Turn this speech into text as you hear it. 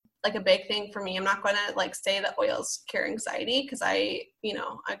like a big thing for me. I'm not going to like say that oils cure anxiety because I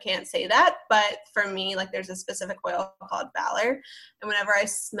can't say that. But for me, like there's a specific oil called Valor. And whenever I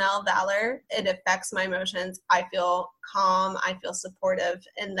smell Valor, it affects my emotions. I feel calm. I feel supportive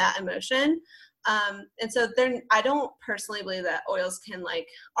in that emotion. And so I don't personally believe that oils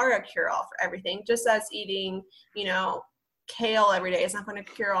are a cure-all for everything, just as eating, kale every day is not going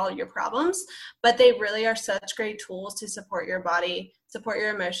to cure all your problems, but they really are such great tools to support your body, support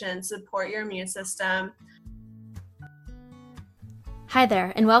your emotions, support your immune system. Hi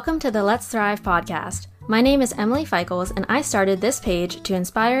there, and welcome to the Let's Thrive podcast. My name is Emily Feichels, and I started this page to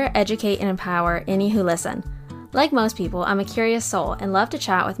inspire, educate, and empower any who listen. Like most people, I'm a curious soul and love to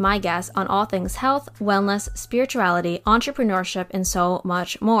chat with my guests on all things health, wellness, spirituality, entrepreneurship, and so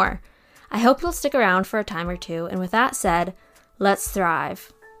much more. I hope you'll stick around for a time or two, and with that said, let's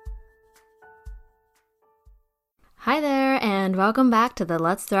thrive. Hi there, and welcome back to the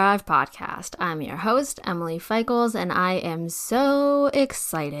Let's Thrive podcast. I'm your host, Emily Feichels, and I am so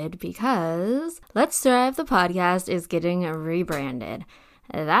excited because Let's Thrive, the podcast, is getting rebranded.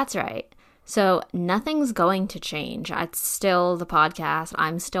 That's right. So nothing's going to change. It's still the podcast.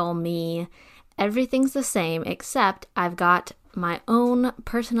 I'm still me. Everything's the same, except I've got my own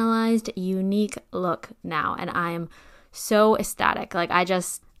personalized, unique look now, and I'm so ecstatic.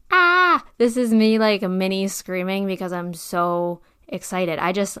 This is me like mini screaming because I'm so excited.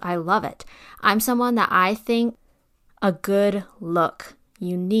 I love it. I'm someone that I think a good look,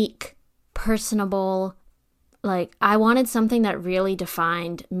 unique, personable, I wanted something that really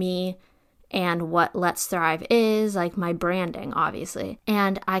defined me and what Let's Thrive is, like my branding, obviously.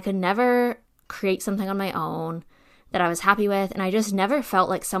 And I could never create something on my own that I was happy with, and I just never felt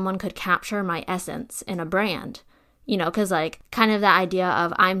like someone could capture my essence in a brand. Because kind of the idea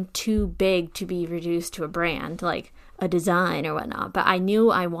of I'm too big to be reduced to a brand, like a design or whatnot, but I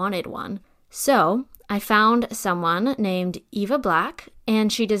knew I wanted one. So I found someone named Eva Black,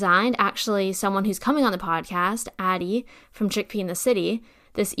 and she designed actually someone who's coming on the podcast, Addie from Chickpea in the City.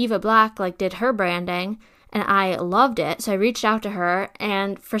 This Eva Black did her branding, and I loved it. So I reached out to her,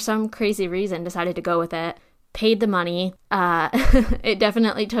 and for some crazy reason decided to go with it. Paid the money. It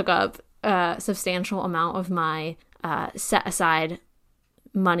definitely took up a substantial amount of my set aside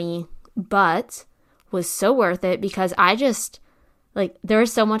money, but was so worth it because I just, there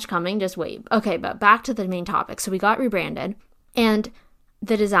was so much coming, just wait. Okay, but back to the main topic. So we got rebranded, and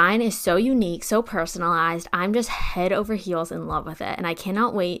the design is so unique, so personalized. I'm just head over heels in love with it, and I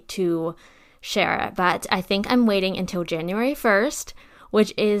cannot wait to share it. But I think I'm waiting until January 1st,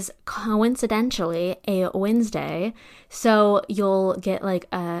 which is coincidentally a Wednesday. So you'll get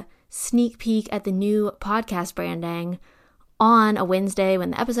a sneak peek at the new podcast branding on a Wednesday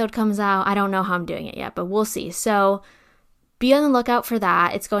when the episode comes out. I don't know how I'm doing it yet, but we'll see. So be on the lookout for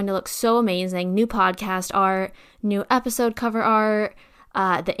that. It's going to look so amazing. New podcast art, new episode cover art,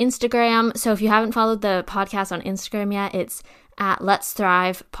 the Instagram. So if you haven't followed the podcast on Instagram yet, it's at Let's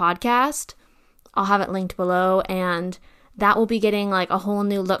Thrive Podcast. I'll have it linked below, and that will be getting a whole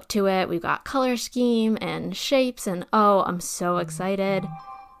new look to it. We've got color scheme and shapes, and I'm so excited.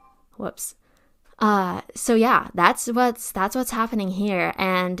 Whoops. So yeah, that's what's happening here,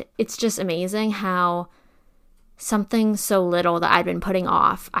 and it's just amazing how something so little that I'd been putting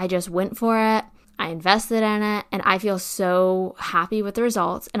off, I just went for it. I invested in it, and I feel so happy with the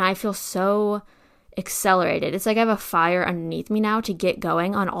results, and I feel so accelerated. It's like I have a fire underneath me now to get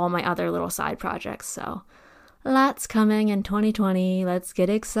going on all my other little side projects. So lots coming in 2020. Let's get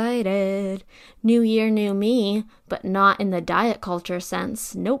excited. New year, new me, but not in the diet culture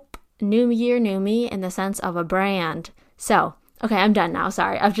sense. Nope. New year, new me in the sense of a brand. So, okay, I'm done now.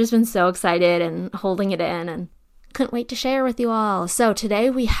 Sorry. I've just been so excited and holding it in and couldn't wait to share with you all. So today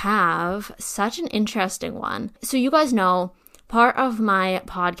we have such an interesting one. So you guys know part of my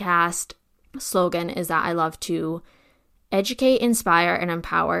podcast slogan is that I love to educate, inspire, and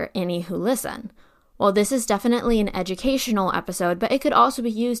empower any who listen. Well, this is definitely an educational episode, but it could also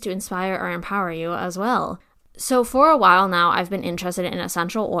be used to inspire or empower you as well. So for a while now, I've been interested in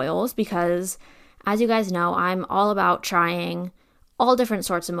essential oils because, as you guys know, I'm all about trying all different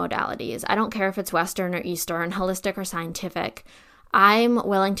sorts of modalities. I don't care if it's Western or Eastern, holistic or scientific. I'm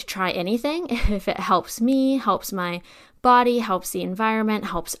willing to try anything if it helps me, helps my body, helps the environment,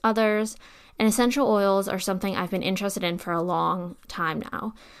 helps others. And essential oils are something I've been interested in for a long time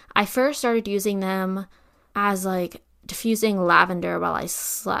now. I first started using them as diffusing lavender while I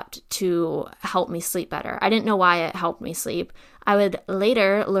slept to help me sleep better. I didn't know why it helped me sleep. I would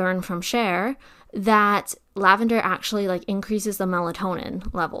later learn from Cher that lavender actually like increases the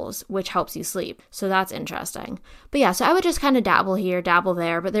melatonin levels, which helps you sleep. So that's interesting. But yeah, so I would just kind of dabble here, dabble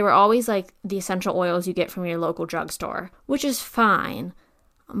there, but they were always like the essential oils you get from your local drugstore, which is fine.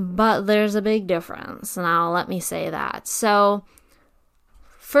 But there's a big difference. Now, let me say that. So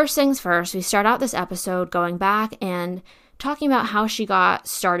first things first, we start out this episode going back and talking about how she got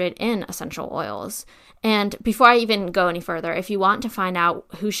started in essential oils. And before I even go any further, if you want to find out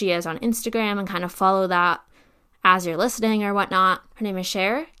who she is on Instagram and kind of follow that as you're listening or whatnot, her name is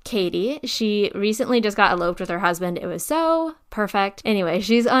Cher Katie. She recently just got eloped with her husband. It was so perfect. Anyway,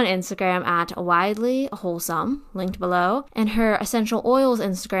 she's on Instagram at Widely Wholesome, linked below. And her essential oils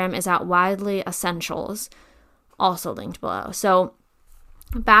Instagram is at Widely Essentials, also linked below. So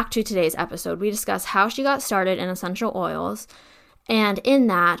back to today's episode, we discuss how she got started in essential oils, and in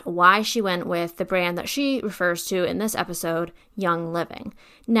that, why she went with the brand that she refers to in this episode, Young Living.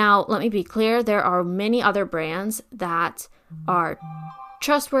 Now, let me be clear, there are many other brands that are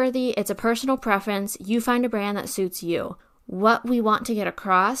trustworthy. It's a personal preference. You find a brand that suits you. What we want to get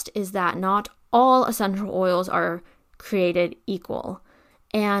across is that not all essential oils are created equal.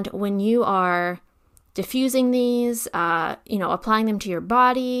 And when you are diffusing these, applying them to your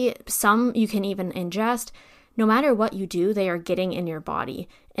body, some you can even ingest. No matter what you do, they are getting in your body,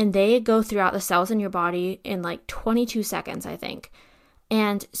 and they go throughout the cells in your body in like 22 seconds, I think.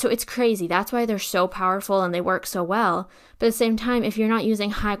 And so it's crazy. That's why they're so powerful and they work so well. But at the same time, if you're not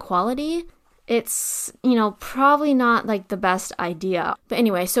using high quality, it's, probably not like the best idea. But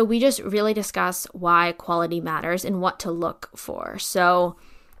anyway, so we just really discuss why quality matters and what to look for. So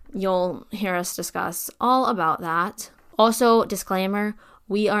you'll hear us discuss all about that. Also, disclaimer,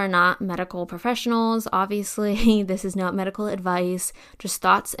 we are not medical professionals. Obviously, this is not medical advice, just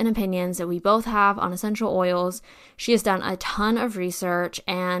thoughts and opinions that we both have on essential oils. She has done a ton of research,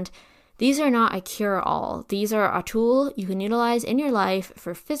 and these are not a cure-all. These are a tool you can utilize in your life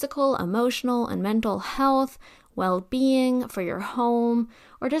for physical, emotional, and mental health, well-being, for your home,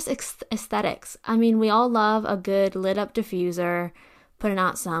 or just aesthetics. I mean, we all love a good lit-up diffuser, putting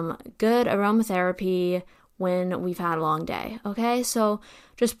out some good aromatherapy when we've had a long day, okay? So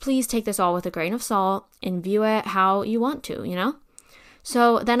just please take this all with a grain of salt and view it how you want to,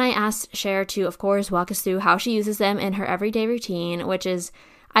 So then I asked Cher to, of course, walk us through how she uses them in her everyday routine, which is,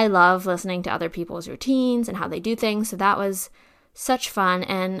 I love listening to other people's routines and how they do things, so that was such fun,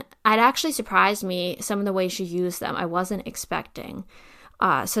 and it actually surprised me some of the ways she used them. I wasn't expecting.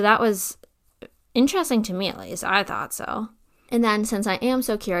 So that was interesting to me, at least. I thought so. And then since I am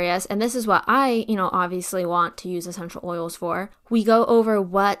so curious, and this is what I, obviously want to use essential oils for, we go over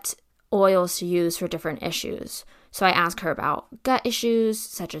what oils to use for different issues. So I ask her about gut issues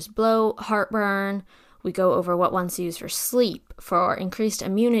such as bloat, heartburn. We go over what ones to use for sleep, for increased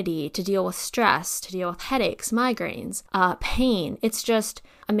immunity, to deal with stress, to deal with headaches, migraines, pain. It's just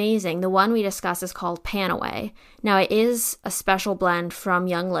amazing. The one we discuss is called Panaway. Now, it is a special blend from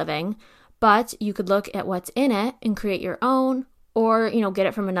Young Living, but you could look at what's in it and create your own, or, get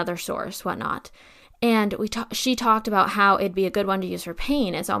it from another source, whatnot. And she talked about how it'd be a good one to use for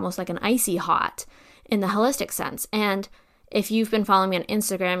pain. It's almost like an icy hot in the holistic sense. And if you've been following me on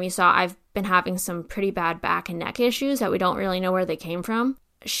Instagram, you saw I've been having some pretty bad back and neck issues that we don't really know where they came from.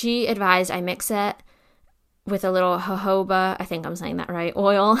 She advised I mix it with a little jojoba, I think I'm saying that right,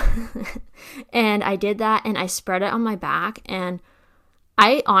 oil. And I did that, and I spread it on my back, and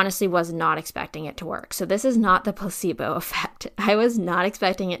I honestly was not expecting it to work. So this is not the placebo effect. I was not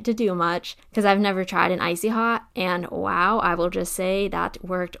expecting it to do much because I've never tried an icy hot, and wow, I will just say that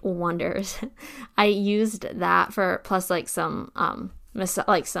worked wonders. I used that for plus like some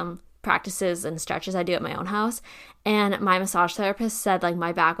some practices and stretches I do at my own house, and my massage therapist said like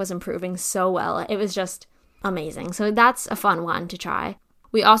my back was improving so well. It was just amazing. So that's a fun one to try.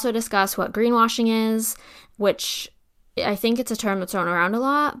 We also discuss what greenwashing is, which I think it's a term that's thrown around a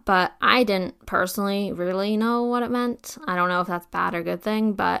lot, but I didn't personally really know what it meant. I don't know if that's bad or good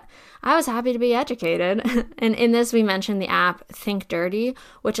thing, but I was happy to be educated. And in this, we mentioned the app Think Dirty,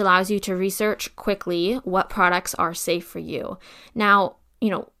 which allows you to research quickly what products are safe for you. Now,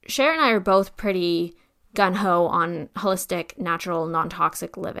 Cher and I are both pretty gung-ho on holistic, natural,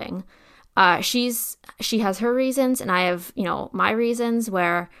 non-toxic living. She has her reasons, and I have, my reasons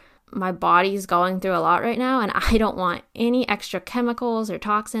where my body's going through a lot right now, and I don't want any extra chemicals or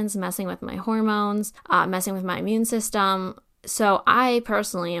toxins messing with my hormones, messing with my immune system. So I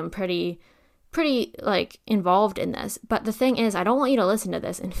personally am pretty like involved in this. But the thing is, I don't want you to listen to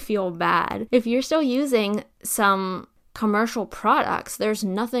this and feel bad. If you're still using some commercial products. There's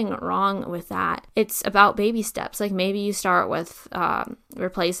nothing wrong with that. It's about baby steps. Like maybe you start with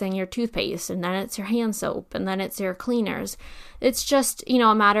replacing your toothpaste, and then it's your hand soap, and then it's your cleaners. It's just,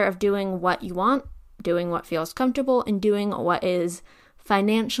 a matter of doing what you want, doing what feels comfortable, and doing what is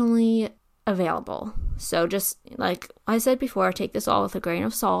financially available. So just like I said before, take this all with a grain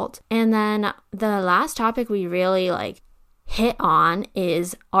of salt. And then the last topic we really hit on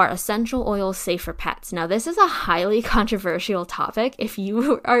is, are essential oils safe for pets? Now, this is a highly controversial topic. If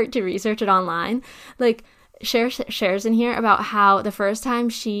you are to research it online, shares in here about how the first time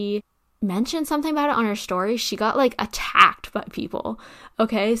she mentioned something about it on her story, she got attacked by people.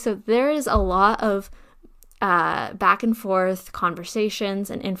 Okay, so there is a lot of back and forth conversations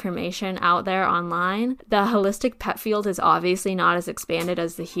and information out there online. The holistic pet field is obviously not as expanded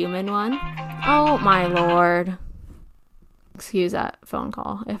as the human one. Oh my lord. Excuse that phone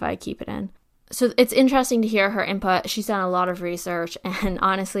call if I keep it in. So it's interesting to hear her input. She's done a lot of research, and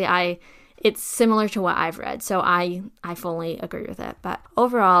honestly, it's similar to what I've read, so I fully agree with it. But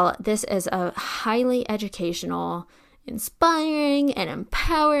overall, this is a highly educational, inspiring, and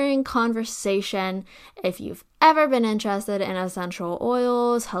empowering conversation. If you've ever been interested in essential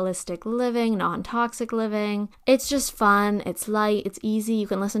oils, holistic living, non-toxic living, it's just fun, it's light, it's easy. You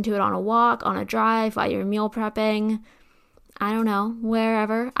can listen to it on a walk, on a drive, while you're meal prepping. I don't know,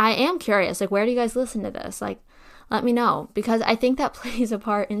 wherever. I am curious, where do you guys listen to this? Let me know, because I think that plays a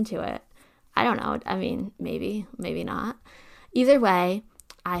part into it. I don't know. I mean, maybe not. Either way,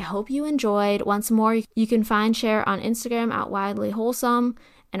 I hope you enjoyed. Once more, you can find Cher on Instagram at Wildly Wholesome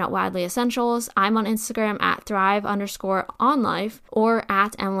and at Wildly Essentials. I'm on Instagram at Thrive_onlife or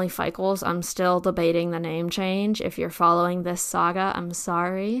at Emily Feichels. I'm still debating the name change. If you're following this saga, I'm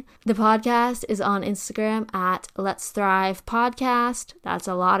sorry. The podcast is on Instagram at Let's Thrive Podcast. That's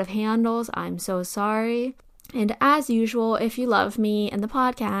a lot of handles. I'm so sorry. And as usual, if you love me and the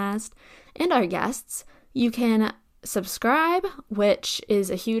podcast and our guests, you can subscribe, which is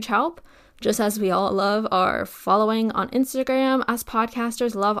a huge help. Just as we all love our following on Instagram, us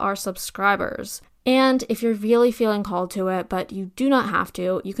podcasters love our subscribers. And if you're really feeling called to it, but you do not have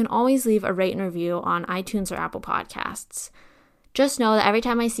to, you can always leave a rate and review on iTunes or Apple Podcasts. Just know that every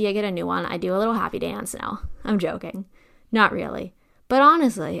time I see I get a new one, I do a little happy dance now. I'm joking. Not really. But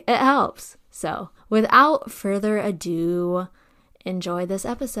honestly, it helps. So, without further ado, enjoy this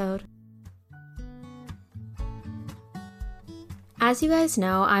episode. As you guys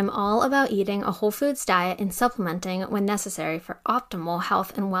know, I'm all about eating a whole foods diet and supplementing when necessary for optimal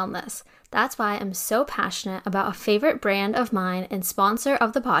health and wellness. That's why I'm so passionate about a favorite brand of mine and sponsor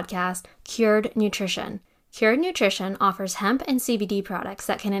of the podcast, Cured Nutrition. Cured Nutrition offers hemp and CBD products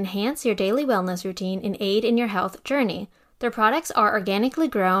that can enhance your daily wellness routine and aid in your health journey. Their products are organically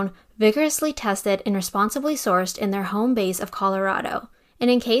grown, vigorously tested, and responsibly sourced in their home base of Colorado. And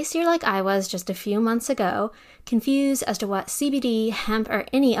in case you're like I was just a few months ago, confused as to what CBD, hemp, or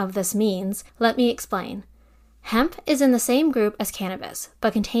any of this means, let me explain. Hemp is in the same group as cannabis,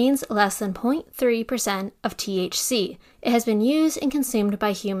 but contains less than 0.3% of THC. It has been used and consumed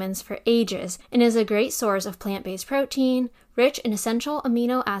by humans for ages and is a great source of plant-based protein, rich in essential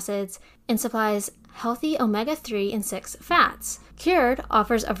amino acids, and supplies healthy omega-3 and 6 fats. Cured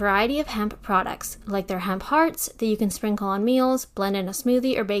offers a variety of hemp products, like their hemp hearts that you can sprinkle on meals, blend in a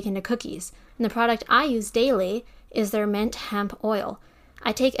smoothie, or bake into cookies. And the product I use daily is their mint hemp oil.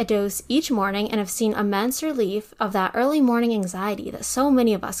 I take a dose each morning and have seen immense relief of that early morning anxiety that so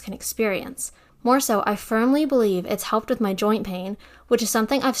many of us can experience. More so, I firmly believe it's helped with my joint pain, which is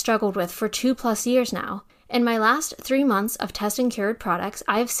something I've struggled with for 2+ years now. In my last 3 months of testing Cured products,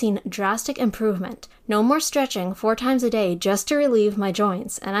 I have seen drastic improvement. No more stretching 4 times a day just to relieve my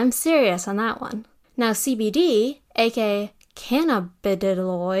joints, and I'm serious on that one. Now CBD, aka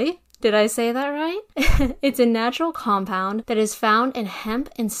cannabidiol, did I say that right? It's a natural compound that is found in hemp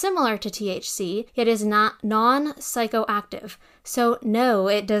and similar to THC, yet is not non-psychoactive. So no,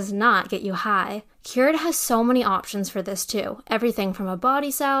 it does not get you high. Cured has so many options for this too. Everything from a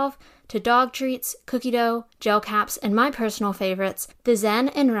body salve to dog treats, cookie dough, gel caps, and my personal favorites, the Zen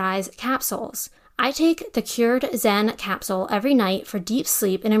and Rise capsules. I take the Cured Zen capsule every night for deep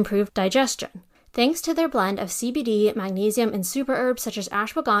sleep and improved digestion. Thanks to their blend of CBD, magnesium, and super herbs such as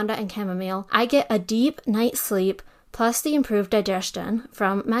ashwagandha and chamomile, I get a deep night's sleep plus the improved digestion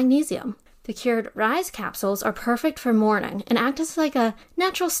from magnesium. The Cured Rise capsules are perfect for morning and act as like a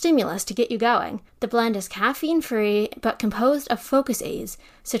natural stimulus to get you going. The blend is caffeine-free but composed of focus aids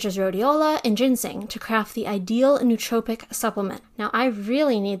such as rhodiola and ginseng to craft the ideal nootropic supplement. Now I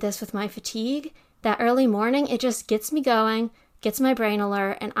really need this with my fatigue. That early morning, it just gets me going, gets my brain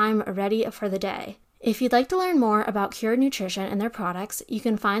alert, and I'm ready for the day. If you'd like to learn more about Cured Nutrition and their products, you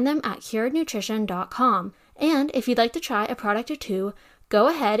can find them at curednutrition.com. And if you'd like to try a product or two, go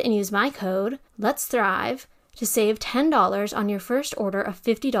ahead and use my code, Let's Thrive, to save $10 on your first order of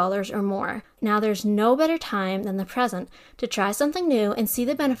 $50 or more. Now, there's no better time than the present to try something new and see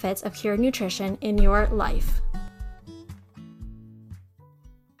the benefits of Cured Nutrition in your life.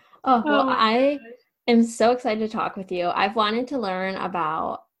 Oh, well, I am so excited to talk with you. I've wanted to learn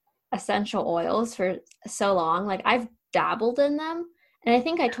about essential oils for so long. Like, I've dabbled in them. And I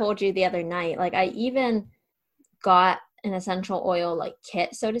think I told you the other night, like, I even got an essential oil, like,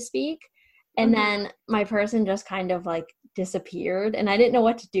 kit, so to speak. And then my person just kind of, like, disappeared, and I didn't know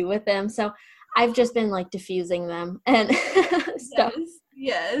what to do with them. So I've just been, like, diffusing them and stuff.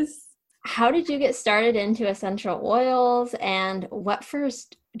 Yes. How did you get started into essential oils, and what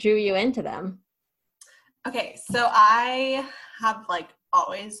first drew you into them? Okay, so I have, like,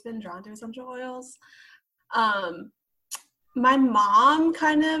 always been drawn to essential oils. My mom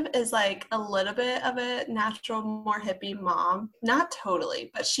kind of is like a little bit of a natural, more hippie mom. Not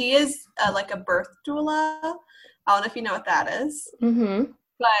totally, but she is like a birth doula. I don't know if you know what that is. Mm-hmm.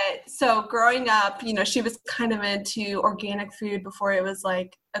 But so growing up, you know, she was kind of into organic food before it was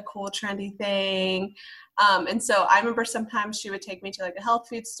like a cool, trendy thing. And so I remember sometimes she would take me to like a health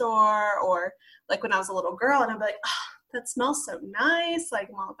food store, or like when I was a little girl, and I'd be like, oh, that smells so nice, like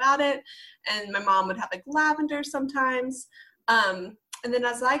I'm all about it. And my mom would have like lavender sometimes. And then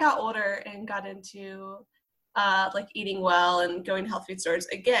as I got older and got into like eating well and going to health food stores,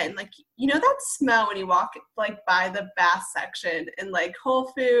 again, like, you know, that smell when you walk like by the bath section in like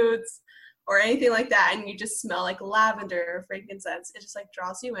Whole Foods or anything like that, and you just smell like lavender or frankincense, it just like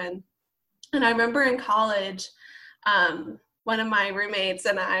draws you in. And I remember in college, one of my roommates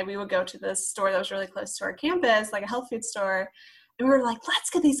and we would go to this store that was really close to our campus, like a health food store. And we were like, let's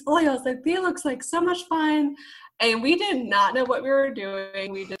get these oils. Like, they look like so much fun. And we did not know what we were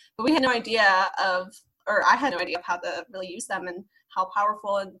doing. We had no idea or I had no idea of how to really use them and how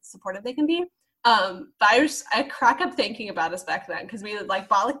powerful and supportive they can be. But I crack up thinking about us back then, because we like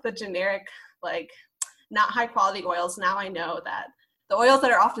bought like the generic, like not high quality oils. Now I know that the oils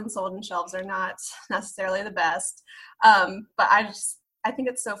that are often sold in shelves are not necessarily the best. But I think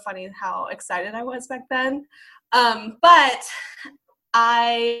it's so funny how excited I was back then. But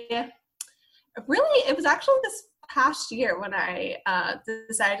it was actually this past year when I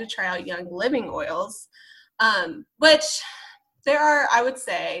decided to try out Young Living oils, which I would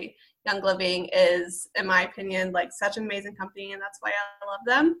say Young Living is, in my opinion, like such an amazing company, and that's why I love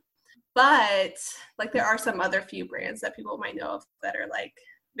them. But like there are some other few brands that people might know of that are like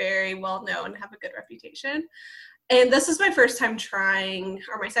very well known and have a good reputation. And this is my first time trying,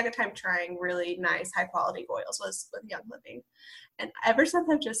 or my second time trying really nice high quality oils was with Young Living. And ever since,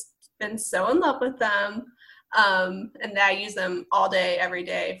 I've just been so in love with them. And I use them all day, every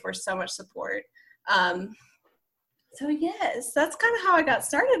day for so much support. So yes, that's kind of how I got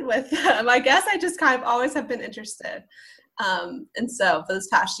started with them. I guess I just kind of always have been interested. And so for this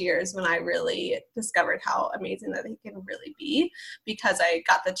past years when I really discovered how amazing that they can really be, because I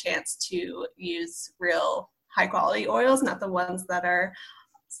got the chance to use real high quality oils, not the ones that are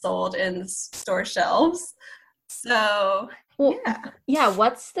sold in store shelves. So yeah.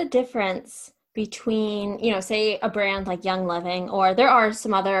 What's the difference between, you know, say a brand like Young Living, or there are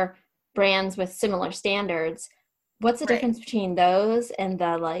some other brands with similar standards? What's the difference between those and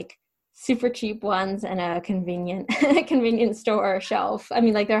the like super cheap ones and a convenient store shelf? I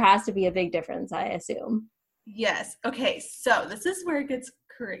mean, like there has to be a big difference, I assume. Yes. Okay. So this is where it gets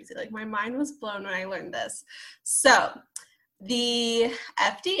crazy. Like my mind was blown when I learned this. So the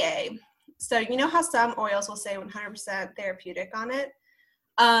FDA, so you know how some oils will say 100% therapeutic on it?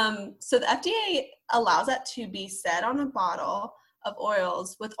 So the FDA allows that to be said on a bottle of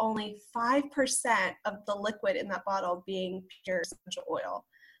oils with only 5% of the liquid in that bottle being pure essential oil.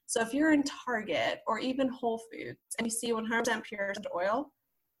 So if you're in Target or even Whole Foods and you see 100% pure essential oil,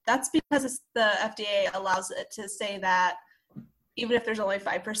 that's because the FDA allows it to say that even if there's only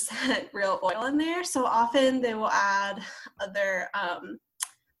 5% real oil in there. So often they will add other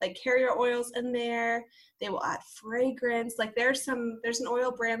like carrier oils in there. They will add fragrance. Like there's an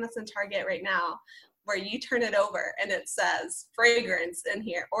oil brand that's in Target right now where you turn it over and it says fragrance in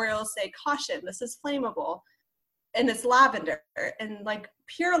here. Oils say caution, this is flammable. And it's lavender. And like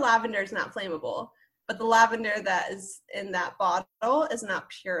pure lavender is not flammable, but the lavender that is in that bottle is not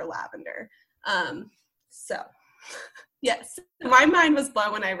pure lavender. So yes, my mind was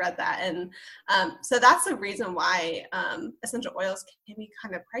blown when I read that. And so that's the reason why essential oils can be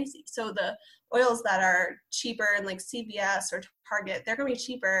kind of pricey. So the oils that are cheaper in like CVS or Target, they're going to be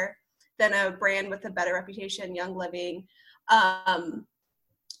cheaper than a brand with a better reputation, Young Living,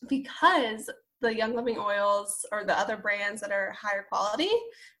 because the Young Living oils or the other brands that are higher quality,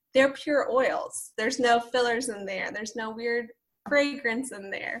 they're pure oils. There's no fillers in there. There's no weird fragrance in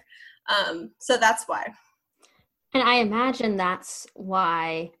there. So that's why. And I imagine that's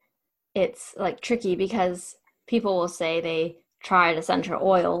why it's like tricky, because people will say they tried essential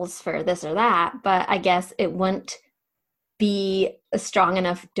oils for this or that, but I guess it wouldn't be a strong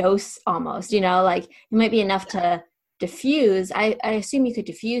enough dose almost, like it might be enough to diffuse. I assume you could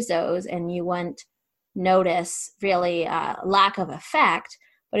diffuse those and you wouldn't notice really lack of effect.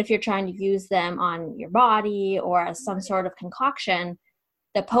 But if you're trying to use them on your body or as some sort of concoction,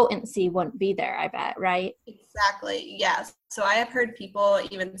 the potency wouldn't be there, I bet, right? Exactly. Yes. So I have heard people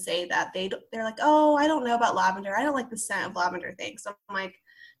even say that they're like, oh, I don't know about lavender. I don't like the scent of lavender thing. So I'm like,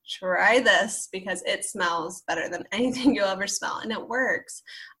 try this because it smells better than anything you'll ever smell, and it works.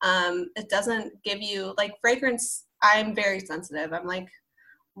 It doesn't give you like fragrance. I'm very sensitive. I'm like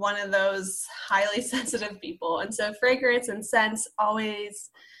one of those highly sensitive people. And so fragrance and scents always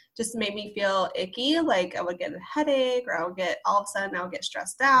just made me feel icky. Like I would get a headache, or all of a sudden I would get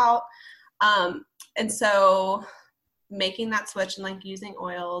stressed out. And so making that switch and like using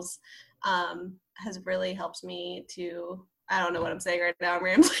oils has really helped me to, I don't know what I'm saying right now. I'm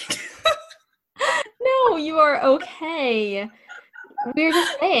rambling. No, you are okay. We're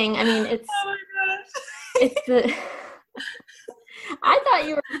just saying, I mean, it's, oh my gosh. It's the, I thought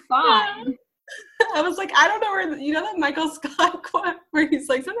you were fine. I was like, I don't know where, that Michael Scott quote where he's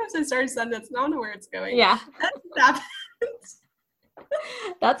like, sometimes I start a sentence and I don't know where it's going. Yeah. That's what happens.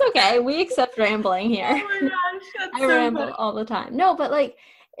 That's okay. We accept rambling here. Oh my gosh. That's I ramble all the time. No, but like,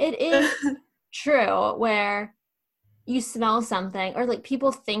 it is true where you smell something, or like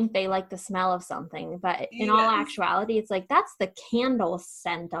people think they like the smell of something, but in all actuality, it's like, that's the candle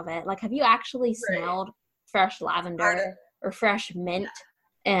scent of it. Like, have you actually smelled fresh lavender or fresh mint?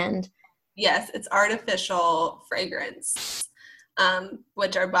 And yes, it's artificial fragrance,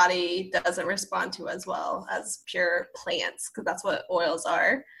 which our body doesn't respond to as well as pure plants, because that's what oils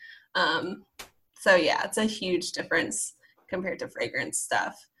are. So yeah, it's a huge difference compared to fragrance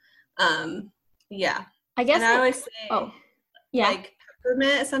stuff. Yeah. I guess, and I always say, like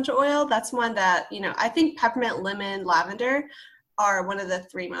peppermint essential oil, that's one that, I think peppermint, lemon, lavender are one of the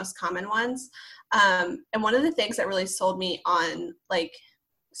 3 most common ones. And one of the things that really sold me on like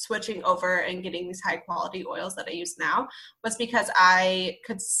switching over and getting these high quality oils that I use now was because I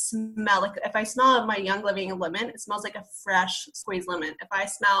could smell, like if I smell my Young Living lemon, it smells like a fresh squeezed lemon. If I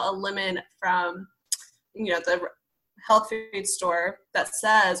smell a lemon from, the health food store that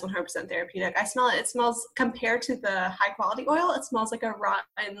says 100% therapeutic, I smell it. It smells, compared to the high quality oil, it smells like a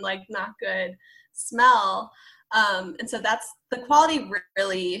rotten, like not good smell. And so that's, the quality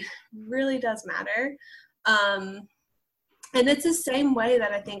really, really does matter. And it's the same way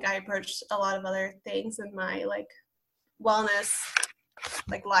that I think I approach a lot of other things in my like wellness,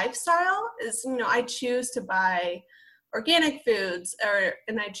 like lifestyle is, I choose to buy organic foods,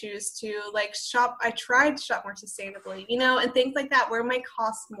 and I choose to like shop. I tried to shop more sustainably, and things like that where it might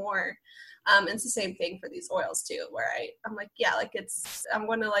cost more. It's the same thing for these oils too, where I'm like, yeah, like I'm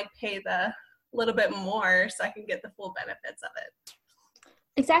going to like pay the little bit more so I can get the full benefits of it.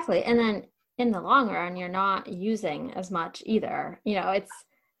 Exactly. And then in the long run, you're not using as much either.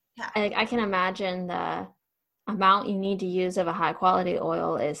 I can imagine the amount you need to use of a high quality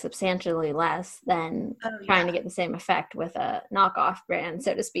oil is substantially less than trying to get the same effect with a knockoff brand,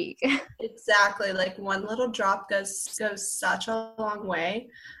 so to speak. Exactly. Like one little drop goes such a long way.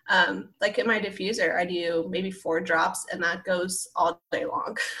 Like in my diffuser, I do maybe 4 drops and that goes all day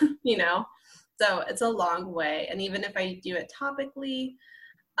long, so it's a long way. And even if I do it topically,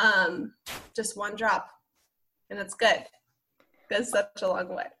 just 1 drop and it's good. It goes such a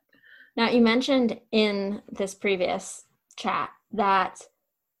long way. Now, you mentioned in this previous chat that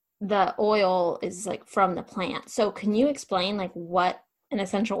the oil is like from the plant. So can you explain like what an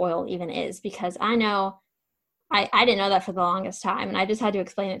essential oil even is? Because I know I didn't know that for the longest time, and I just had to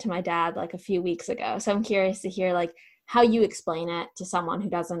explain it to my dad like a few weeks ago. So I'm curious to hear like how you explain it to someone who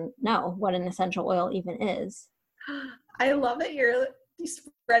doesn't know what an essential oil even is. I love it. You're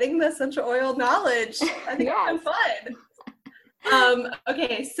spreading the essential oil knowledge. I think it's fun.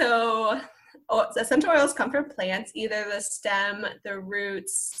 Okay, so essential oils come from plants, either the stem, the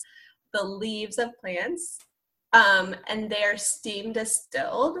roots, the leaves of plants, and they are steam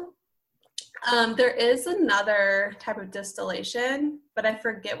distilled. There is another type of distillation, but I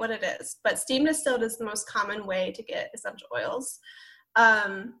forget what it is. But steam distilled is the most common way to get essential oils.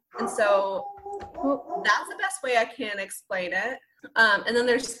 And so that's the best way I can explain it. And then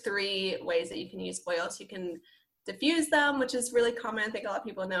there's 3 ways that you can use oils. You can diffuse them, which is really common. I think a lot of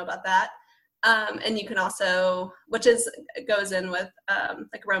people know about that. And you can also, goes in with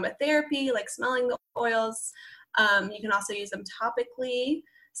like aromatherapy, like smelling the oils. You can also use them topically.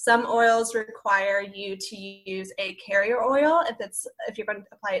 Some oils require you to use a carrier oil if you're going to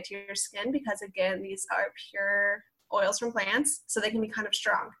apply it to your skin, because again, these are pure oils from plants, so they can be kind of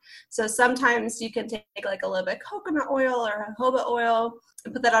strong. So sometimes you can take like a little bit of coconut oil or jojoba oil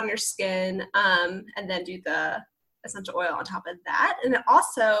and put that on your skin, and then do the essential oil on top of that. And it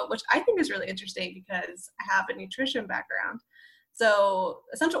also, which I think is really interesting because I have a nutrition background, so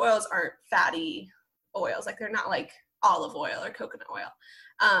essential oils aren't fatty oils, like they're not like olive oil or coconut oil.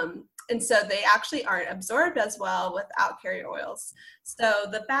 And so they actually aren't absorbed as well without carrier oils. So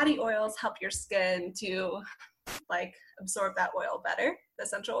the fatty oils help your skin to like absorb that oil better, the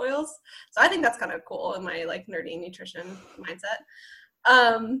essential oils. So I think that's kind of cool in my like nerdy nutrition mindset.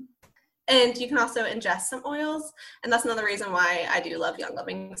 And you can also ingest some oils, and that's another reason why I do love Young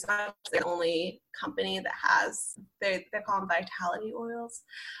Living so much. They're the only company that has, they call them vitality oils,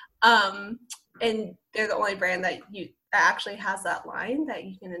 and they're the only brand that actually has that line that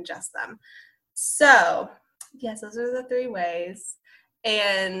you can ingest them. So yes, those are the 3 ways.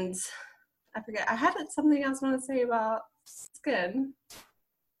 And I forget, I had something else I want to say about skin.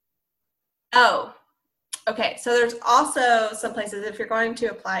 Oh, okay, so there's also some places, if you're going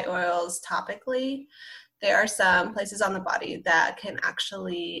to apply oils topically, there are some places on the body that can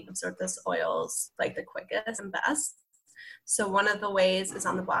actually absorb those oils like the quickest and best. So one of the ways is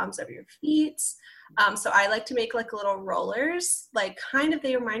on the bottoms of your feet. So I like to make like little rollers, like kind of,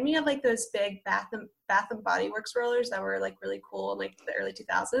 they remind me of like those big Bath and Body Works rollers that were like really cool in like the early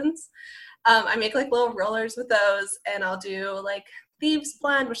 2000s. I make like little rollers with those, and I'll do like thieves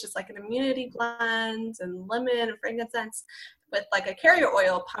blend, which is like an immunity blend, and lemon and frankincense with like a carrier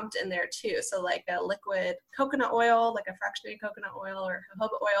oil pumped in there too. So like a liquid coconut oil, like a fractionated coconut oil or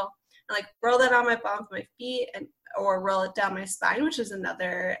jojoba oil, and like roll that on my bottom of my feet, or roll it down my spine, which is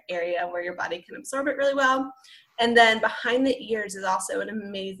another area where your body can absorb it really well. And then behind the ears is also an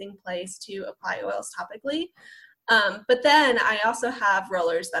amazing place to apply oils topically. But then I also have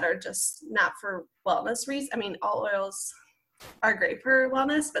rollers that are just not for wellness reasons. I mean, all oils are great for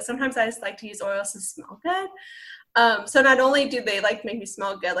wellness, but sometimes I just like to use oils to smell good. So not only do they like make me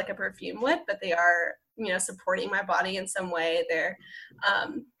smell good like a perfume would, but they are, supporting my body in some way. They're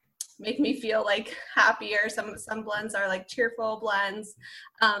make me feel like happier. Some blends are like cheerful blends,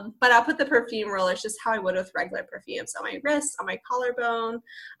 but I'll put the perfume rollers just how I would with regular perfume, so on my wrist, on my collarbone,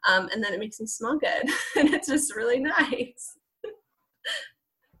 and then it makes me smell good, and it's just really nice.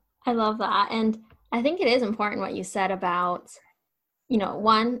 I love that. And I think it is important what you said about,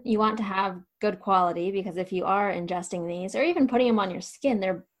 one, you want to have good quality, because if you are ingesting these or even putting them on your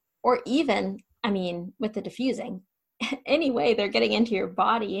skin, with the diffusing, anyway, they're getting into your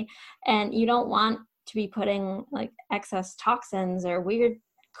body, and you don't want to be putting like excess toxins or weird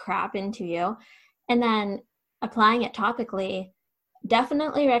crap into you. And then applying it topically,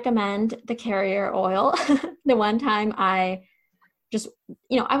 definitely recommend the carrier oil. The one time I just,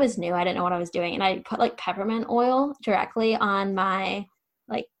 I was new, I didn't know what I was doing, and I put like peppermint oil directly on my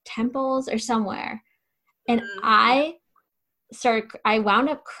like temples or somewhere, and I wound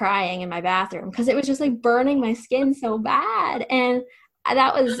up crying in my bathroom because it was just like burning my skin so bad. And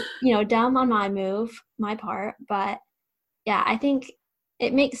that was, dumb on my part. But yeah, I think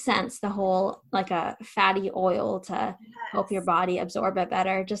it makes sense, the whole like a fatty oil to help your body absorb it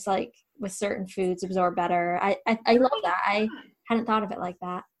better, just like with certain foods absorb better. I love that. I hadn't thought of it like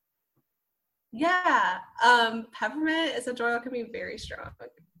that. Yeah, peppermint essential oil can be very strong.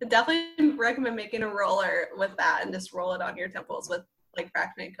 I definitely recommend making a roller with that and just roll it on your temples with like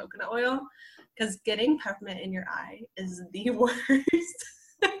fractionated coconut oil, because getting peppermint in your eye is the worst.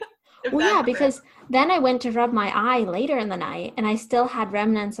 Well, yeah, because then I went to rub my eye later in the night and I still had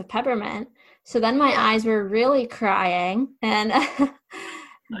remnants of peppermint. So then my eyes were really crying, and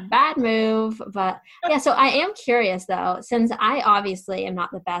bad move. But yeah, so I am curious though, since I obviously am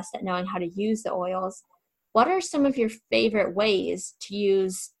not the best at knowing how to use the oils, what are some of your favorite ways to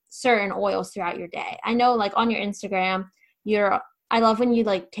use certain oils throughout your day? I know like on your Instagram, I love when you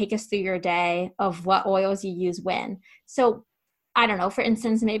like take us through your day of what oils you use when. So I don't know, for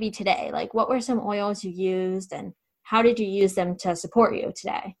instance, maybe today, like what were some oils you used and how did you use them to support you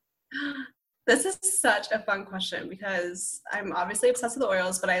today? This is such a fun question because I'm obviously obsessed with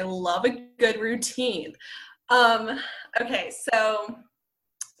oils, but I love a good routine. Okay, so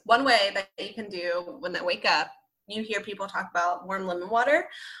one way that you can do when they wake up, you hear people talk about warm lemon water.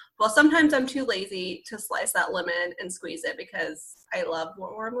 Well, sometimes I'm too lazy to slice that lemon and squeeze it because I love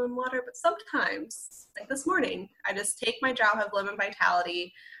warm lemon water. But sometimes, like this morning, I just take my drop of Lemon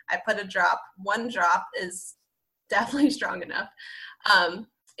Vitality. I put a drop. One drop is definitely strong enough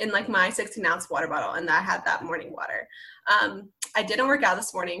in like my 16-ounce water bottle, and I had that morning water. I didn't work out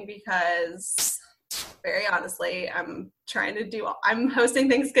this morning because, very honestly, I'm hosting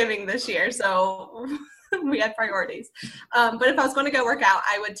Thanksgiving this year, so we had priorities. But if I was going to go work out,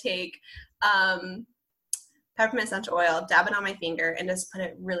 I would take peppermint essential oil, dab it on my finger, and just put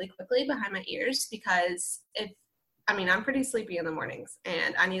it really quickly behind my ears because I'm pretty sleepy in the mornings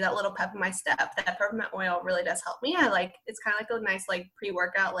and I need that little pep in my step. That peppermint oil really does help me. It's kind of like a nice like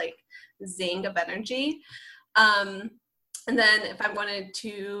pre-workout like zing of energy. And then if I'm going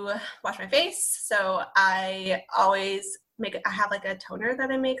to wash my face, so I always I have like a toner that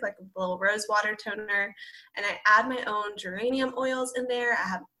I make, like a little rose water toner, and I add my own geranium oils in there.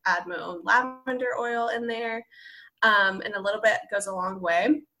 Add my own lavender oil in there, and a little bit goes a long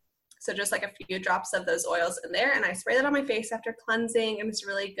way. So just like a few drops of those oils in there, and I spray that on my face after cleansing, and it's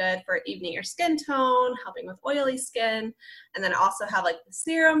really good for evening your skin tone, helping with oily skin. And then I also have like the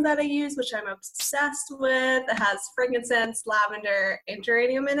serum that I use, which I'm obsessed with. It has frankincense, lavender, and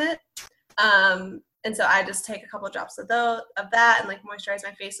geranium in it. And so I just take a couple of drops of that and like moisturize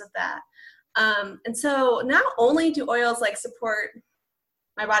my face with that. And so not only do oils like support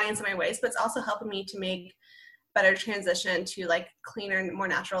my body in so many ways, but it's also helping me to make better transition to like cleaner, more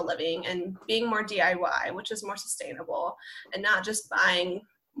natural living and being more DIY, which is more sustainable, and not just buying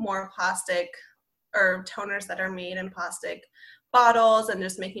more plastic or toners that are made in plastic bottles and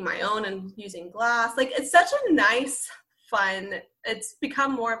just making my own and using glass. Like it's such a nice, fun, it's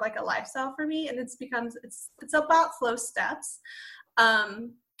become more of like a lifestyle for me, and it's about slow steps.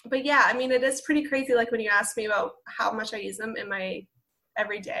 But yeah, I mean, it is pretty crazy. Like when you ask me about how much I use them in my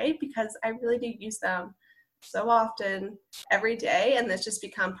everyday, because I really do use them so often every day, and it's just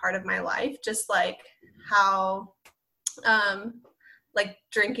become part of my life, just like how like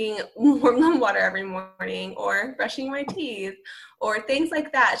drinking warm water every morning or brushing my teeth or things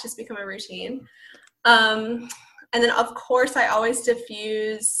like that. It's just become a routine. And then of course I always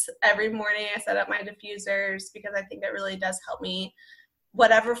diffuse every morning. I set up my diffusers because I think it really does help me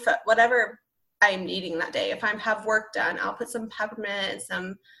whatever I'm needing that day. If I have work done, I'll put some peppermint and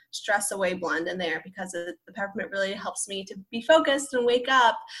some stress away blend in there because the peppermint really helps me to be focused and wake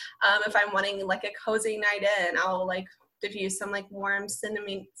up. If I'm wanting like a cozy night in, I'll like diffuse some like warm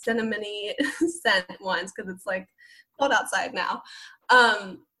cinnamony scent ones because it's like cold outside now.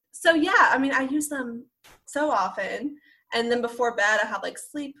 So yeah, I mean, I use them so often. And then before bed, I have like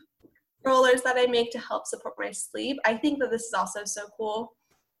sleep rollers that I make to help support my sleep. I think that this is also so cool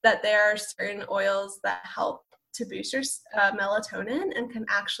that there are certain oils that help to boost your melatonin and can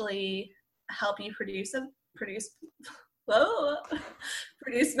actually help you produce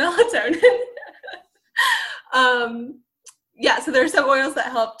melatonin. Yeah, so there's some oils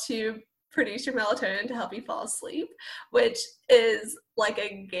that help to produce your melatonin to help you fall asleep, which is like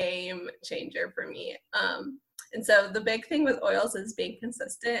a game changer for me. And so the big thing with oils is being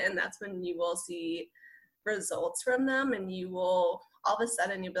consistent, and that's when you will see results from them, and you will all of a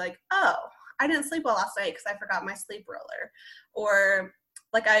sudden you'll be like, oh, I didn't sleep well last night because I forgot my sleep roller, or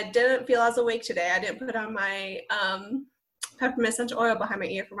like I didn't feel as awake today. I didn't put on my peppermint essential oil behind my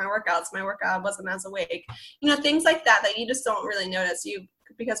ear for my workouts. My workout wasn't as awake. Things like that you just don't really notice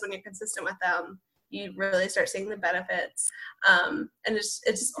because when you're consistent with them, you really start seeing the benefits. And it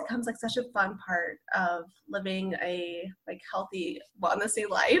just becomes like such a fun part of living a like healthy, wellnessy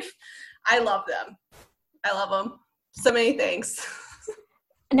life. I love them. So many things.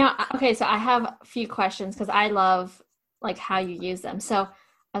 Now, okay, so I have a few questions because I love like how you use them. So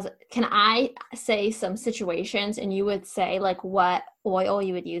can I say some situations and you would say like what oil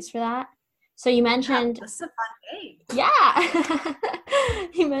you would use for that? So you mentioned, this is a fun game. Yeah.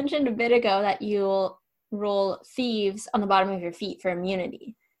 You mentioned a bit ago that you'll roll thieves on the bottom of your feet for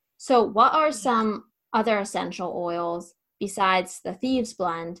immunity. So what are some other essential oils besides the thieves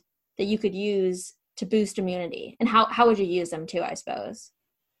blend that you could use to boost immunity? And how would you use them too, I suppose?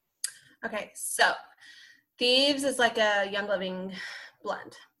 Okay, so thieves is like a Young Living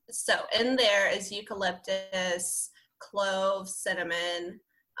blend. So in there is eucalyptus, clove, cinnamon,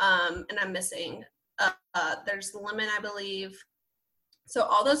 and I'm missing, there's lemon, I believe. So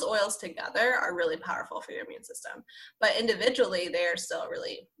all those oils together are really powerful for your immune system, but individually they're still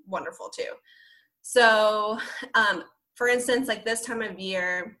really wonderful too. So for instance, like this time of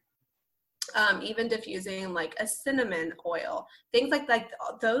year, even diffusing like a cinnamon oil, things like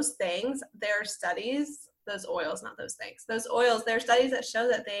those things, there are studies those oils, not those things. Those oils, there are studies that show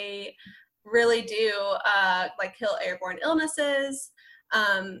that they really do like kill airborne illnesses,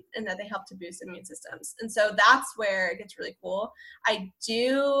 and that they help to boost immune systems. And so that's where it gets really cool. I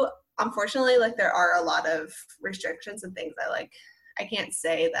do, unfortunately, like there are a lot of restrictions and things I can't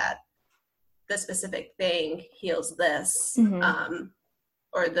say that the specific thing heals this,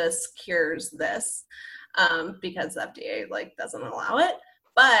 or this cures this, because the FDA like doesn't allow it.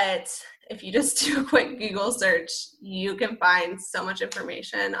 But if you just do a quick Google search, you can find so much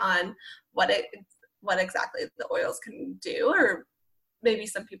information on what exactly the oils can do, or maybe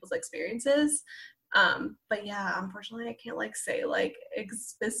some people's experiences. But yeah, unfortunately, I can't like say like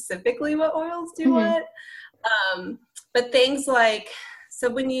specifically what oils do what. But things like, so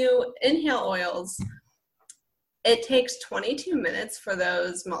when you inhale oils, it takes 22 minutes for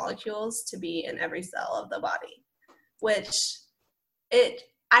those molecules to be in every cell of the body, which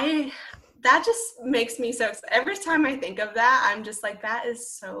that just makes me so excited. Every time I think of that, I'm just like, that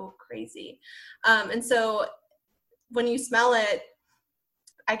is so crazy. And so when you smell it,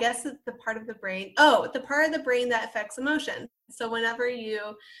 I guess it's the part of the brain that affects emotion. So whenever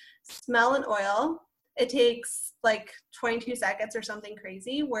you smell an oil, it takes like 22 seconds or something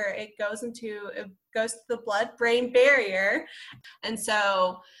crazy where it goes to the blood-brain barrier. And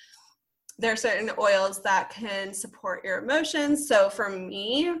so there are certain oils that can support your emotions. So for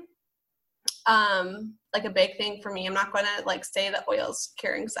me, like a big thing for me, I'm not going to like say that oils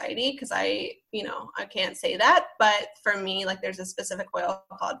cure anxiety because I can't say that. But for me, like there's a specific oil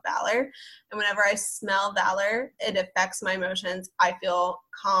called Valor. And whenever I smell Valor, it affects my emotions. I feel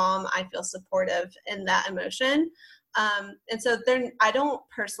calm. I feel supportive in that emotion. And so I don't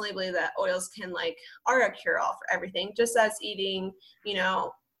personally believe that oils are a cure-all for everything, just as eating,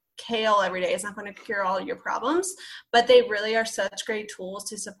 kale every day is not going to cure all your problems, but they really are such great tools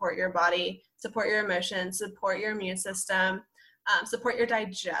to support your body, support your emotions, support your immune system, support your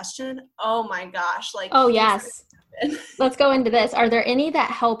digestion. Oh my gosh. Oh yes. Let's go into this. Are there any that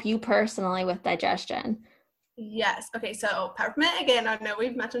help you personally with digestion? Yes. Okay. So peppermint, again, I know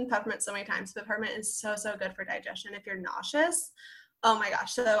we've mentioned peppermint so many times, but peppermint is so, so good for digestion. If you're nauseous, oh my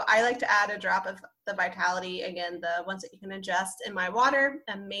gosh. So I like to add a drop of the Vitality, again, the ones that you can ingest, in my water.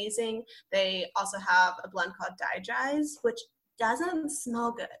 Amazing. They also have a blend called Digest, which doesn't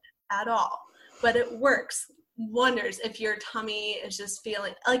smell good at all, but it works wonders if your tummy is just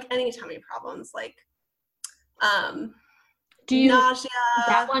feeling like any tummy problems, like nausea.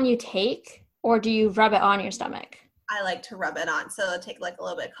 That one you take, or do you rub it on your stomach? I like to rub it on. So I'll take like a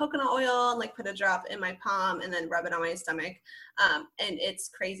little bit of coconut oil and like put a drop in my palm and then rub it on my stomach. And it's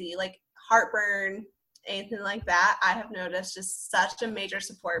crazy, like heartburn, anything like that. I have noticed just such a major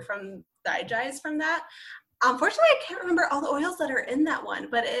support from Digest from that. Unfortunately, I can't remember all the oils that are in that one,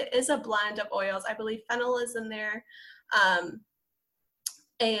 but it is a blend of oils. I believe fennel is in there.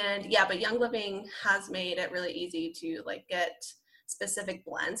 And yeah, but Young Living has made it really easy to like get specific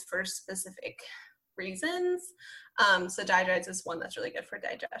blends for specific reasons. So Digest is one that's really good for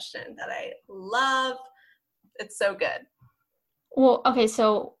digestion that I love. It's so good. Well, okay,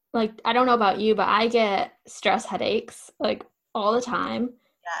 so like I don't know about you, but I get stress headaches like all the time.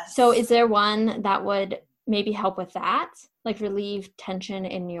 Yes. So is there one that would maybe help with that? Like relieve tension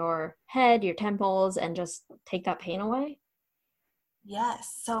in your head, your temples, and just take that pain away?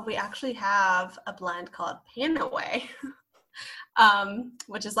 Yes. So we actually have a blend called Pain Away.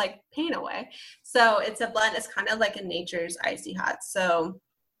 Which is like pain away. So it's a blend. It's kind of like a Nature's Icy Hot. So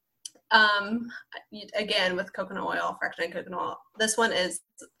again, with coconut oil, fractionated coconut oil, this one is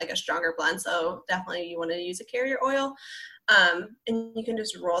like a stronger blend. So definitely you want to use a carrier oil. And you can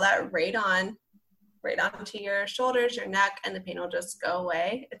just roll that right onto your shoulders, your neck, and the pain will just go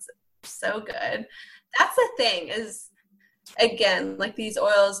away. It's so good. That's the thing is, again, like these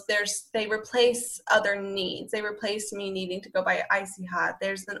oils, they replace other needs. They replace me needing to go buy Icy Hot.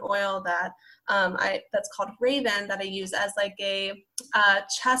 There's an oil that that's called Raven that I use as like a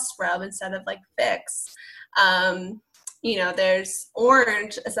chest rub instead of like Vicks. There's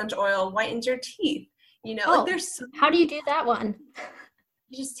orange essential oil whitens your teeth. Like there's. How do you do that one?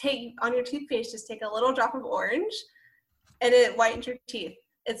 You just take on your toothpaste, just take a little drop of orange, and it whitens your teeth.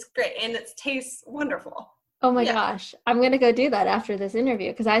 It's great and it tastes wonderful. Oh my gosh. I'm going to go do that after this interview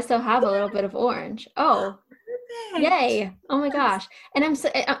because I still have a little bit of orange. Oh, yay. Oh my gosh. And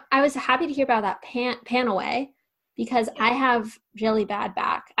I was happy to hear about that pan away because I have really bad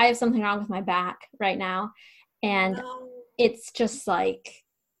back. I have something wrong with my back right now. And it's just like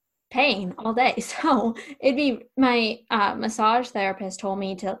pain all day. So my massage therapist told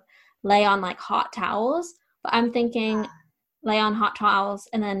me to lay on like hot towels, but I'm thinking lay on hot towels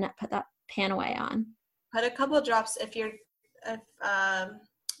and then put that Pan Away on. put a couple of drops if your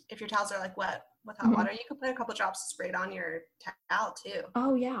towels are like wet with hot water. You can put a couple of drops sprayed on your towel too.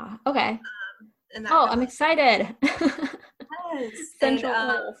 Oh yeah. Okay. And that I'm excited. yes. Essential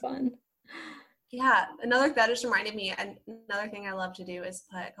oil fun. Yeah, that just reminded me, and another thing I love to do is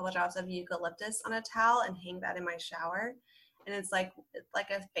put a couple of drops of eucalyptus on a towel and hang that in my shower. And it's like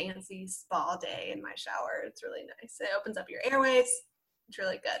a fancy spa day in my shower. It's really nice. It opens up your airways. It's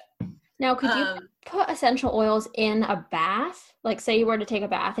really good. Now, could you put essential oils in a bath? Like, say you were to take a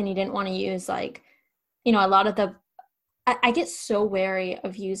bath and you didn't want to use, like, a lot of the, I get so wary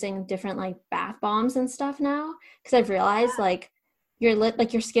of using different, like, bath bombs and stuff now, because I've realized, like,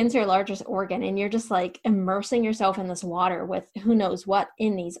 your skin's your largest organ, and you're just, like, immersing yourself in this water with who knows what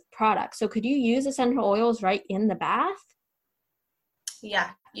in these products. So could you use essential oils right in the bath? Yeah,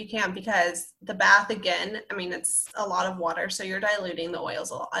 you can, because the bath, again, I mean, it's a lot of water, so you're diluting the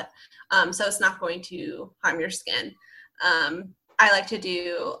oils a lot. So it's not going to harm your skin. I like to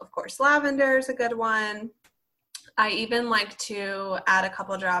do, of course, lavender is a good one. I even like to add a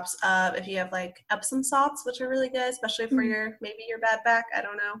couple drops of, if you have like Epsom salts, which are really good, especially for maybe your bad back. I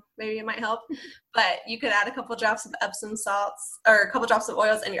don't know, maybe it might help. But you could add a couple drops of Epsom salts, or a couple drops of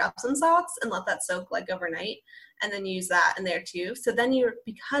oils in your Epsom salts, and let that soak like overnight, and then use that in there too. So then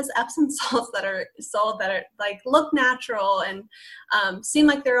because Epsom salts that are sold that are like look natural and seem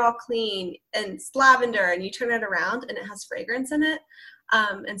like they're all clean, and it's lavender, and you turn it around and it has fragrance in it.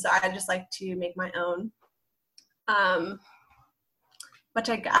 And so I just like to make my own. Which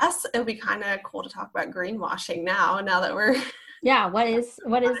I guess it would be kind of cool to talk about greenwashing now that we're what is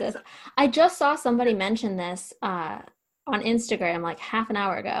this? I just saw somebody mention this on Instagram like half an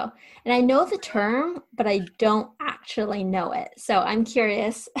hour ago, and I know the term, but I don't actually know it, so I'm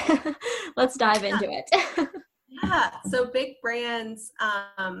curious. Let's dive into it. Yeah, so big brands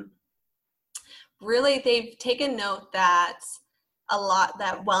really, they've taken note that a lot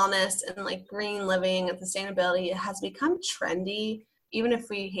that wellness and like green living and sustainability has become trendy, even if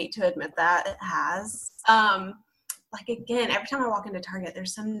we hate to admit that it has. Like, again, every time I walk into Target,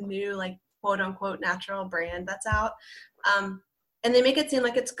 there's some new like quote unquote natural brand that's out. And they make it seem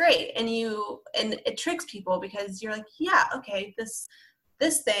like it's great, and it tricks people, because you're like, yeah, okay, this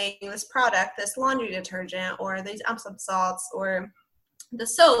thing, this product, this laundry detergent, or these Epsom salts, or the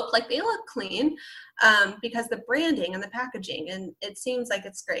soap, like, they look clean because the branding and the packaging, and it seems like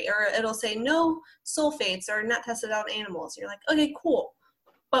it's great. Or it'll say no sulfates or not tested on animals. You're like, okay, cool.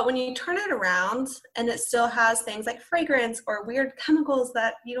 But when you turn it around and it still has things like fragrance or weird chemicals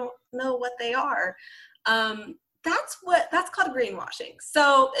that you don't know what they are, that's called greenwashing.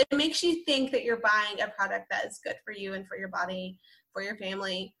 So it makes you think that you're buying a product that is good for you and for your body, for your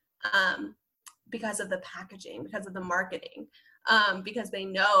family, because of the packaging, because of the marketing. Because they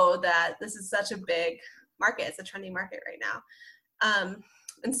know that this is such a big market. It's a trendy market right now.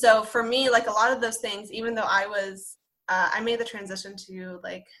 And so for me, like, a lot of those things, even though I made the transition to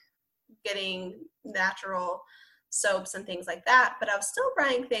like getting natural soaps and things like that, but I was still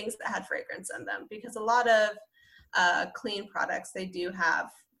buying things that had fragrance in them, because a lot of clean products, they do have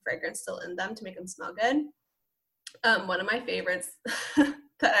fragrance still in them to make them smell good. One of my favorites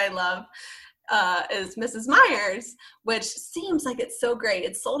that I love is Mrs. Meyer's, which seems like it's so great.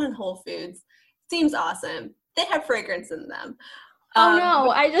 It's sold in Whole Foods. Seems awesome. They have fragrance in them. Oh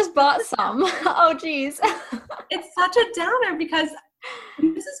no, I just bought some. Oh geez. It's such a downer, because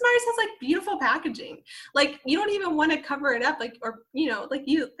Mrs. Meyer's has like beautiful packaging. Like, you don't even want to cover it up, like, or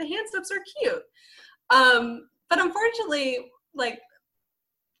the hand soaps are cute. But unfortunately, like,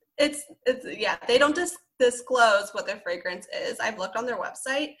 it's they don't disclose what their fragrance is. I've looked on their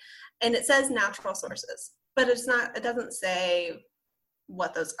website and it says natural sources, but it doesn't say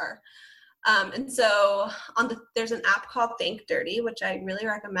what those are. And so there's an app called Think Dirty, which I really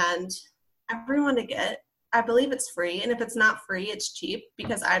recommend everyone to get. I believe it's free, and if it's not free, it's cheap,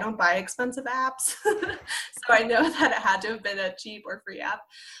 because I don't buy expensive apps. So I know that it had to have been a cheap or free app.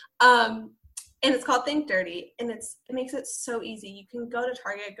 And it's called Think Dirty, and it makes it so easy. You can go to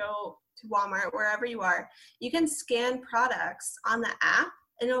Target, go to Walmart, wherever you are. You can scan products on the app,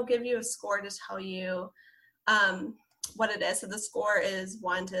 and it'll give you a score to tell you what it is. So the score is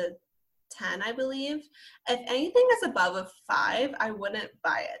 1 to 10, I believe. If anything is above a 5, I wouldn't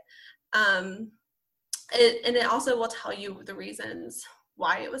buy it. And it also will tell you the reasons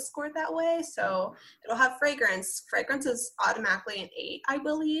why it was scored that way. So it'll have fragrance. Fragrance is automatically an 8, I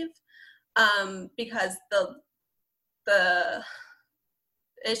believe, because the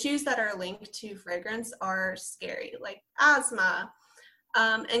issues that are linked to fragrance are scary, like asthma,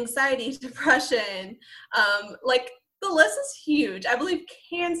 anxiety, depression, like the list is huge. I believe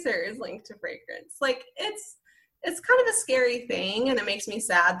cancer is linked to fragrance. Like it's kind of a scary thing, and it makes me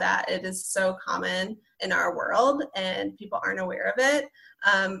sad that it is so common in our world and people aren't aware of it,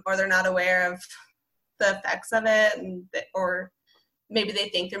 or they're not aware of the effects of it, or maybe they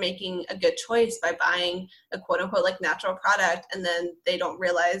think they're making a good choice by buying a quote unquote like natural product, and then they don't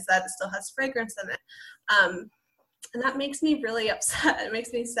realize that it still has fragrance in it. And that makes me really upset. It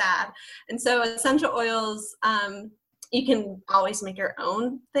makes me sad. And so essential oils, you can always make your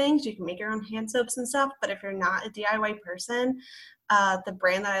own things. You can make your own hand soaps and stuff. But if you're not a DIY person, the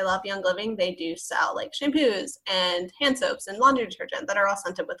brand that I love, Young Living, they do sell like shampoos and hand soaps and laundry detergent that are all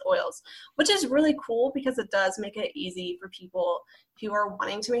scented with oils, which is really cool because it does make it easy for people who are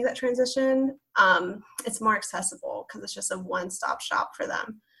wanting to make that transition. It's more accessible because it's just a one-stop shop for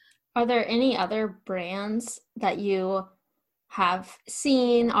them. Are there any other brands that you have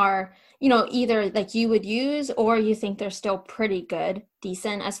seen or, either like you would use or you think they're still pretty good,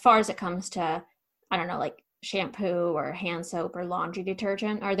 decent as far as it comes to, I don't know, like shampoo or hand soap or laundry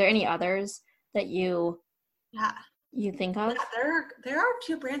detergent? Are there any others that you think of? Yeah, there are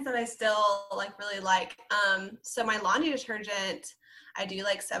two brands that I still really like. So my laundry detergent, I do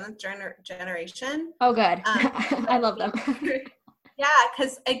like Seventh Generation. Oh, good. I love them. Yeah,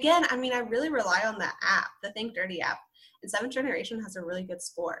 because again, I mean, I really rely on that app, the Think Dirty app, and Seventh Generation has a really good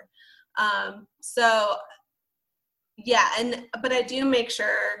score. So yeah, but I do make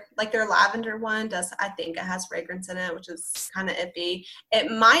sure, like their lavender one I think it has fragrance in it, which is kind of iffy.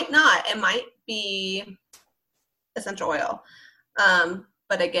 It might not. It might be essential oil.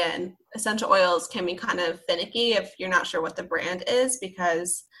 But again, essential oils can be kind of finicky if you're not sure what the brand is,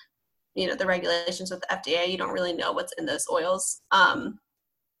 because the regulations with the FDA, you don't really know what's in those oils from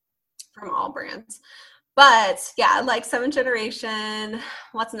all brands. But yeah, like Seventh Generation.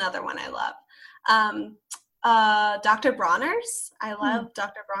 What's another one I love? Dr. Bronner's. I love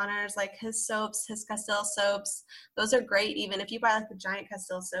Dr. Bronner's, like his soaps, his Castile soaps. Those are great. Even if you buy like the giant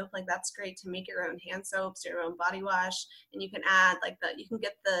Castile soap, like that's great to make your own hand soaps, your own body wash, and you can add you can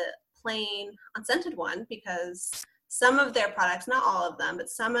get the plain unscented one, because some of their products, not all of them, but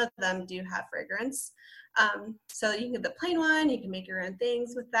some of them do have fragrance. So you can get the plain one, you can make your own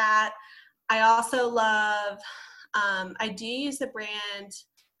things with that. I also love, I do use the brand,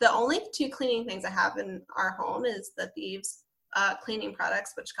 the only two cleaning things I have in our home is the Thieves cleaning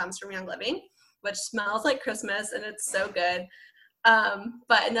products, which comes from Young Living, which smells like Christmas and it's so good.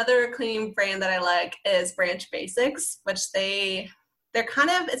 But another cleaning brand that I like is Branch Basics, which it's kind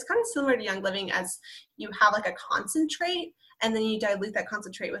of similar to Young Living, as you have like a concentrate and then you dilute that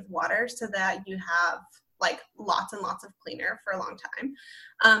concentrate with water so that you have like lots and lots of cleaner for a long time.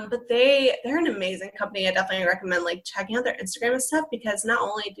 But they're an amazing company. I definitely recommend like checking out their Instagram and stuff, because not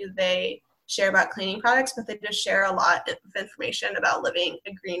only do they share about cleaning products, but they just share a lot of information about living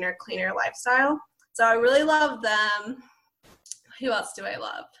a greener, cleaner lifestyle. So I really love them. Who else do I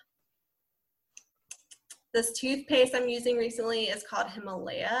love? This toothpaste I'm using recently is called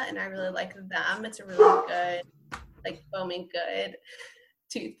Himalaya, and I really like them. It's a really good, like foaming good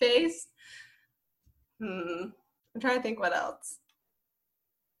toothpaste. I'm trying to think what else.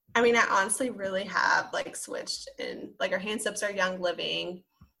 I mean, I honestly really have like switched in, like our hand soaps are Young Living.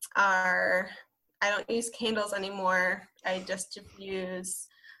 I don't use candles anymore. I just diffuse.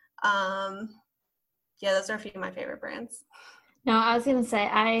 Yeah, those are a few of my favorite brands. No, I was going to say,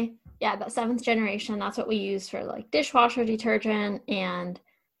 that Seventh Generation, that's what we use for like dishwasher detergent and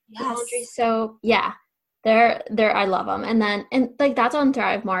laundry soap. Yeah, I love them. And like that's on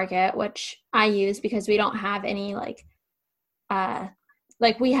Thrive Market, which I use because we don't have any like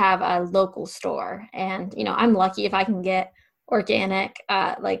we have a local store, and I'm lucky if I can get organic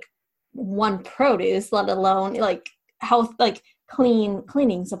like one produce, let alone like health, like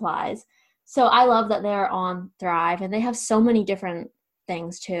cleaning supplies. So I love that they're on Thrive, and they have so many different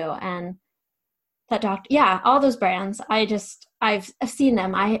things too. And that all those brands, I've seen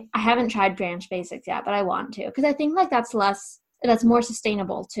them. I haven't tried Branch Basics yet, but I want to, because I think like that's more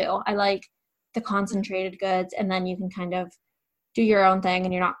sustainable too. I like the concentrated goods, and then you can kind of do your own thing,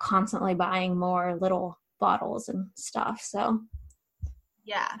 and you're not constantly buying more little bottles and stuff. So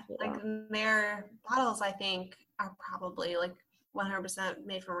yeah. Like their bottles, I think, are probably like 100%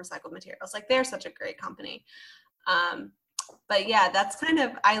 made from recycled materials. Like they're such a great company. But yeah, that's kind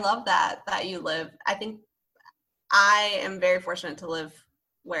of, I love that you live. I think I am very fortunate to live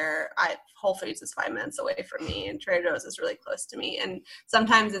where Whole Foods is 5 minutes away from me, and Trader Joe's is really close to me. And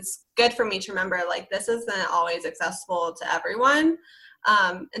sometimes it's good for me to remember, like, this isn't always accessible to everyone.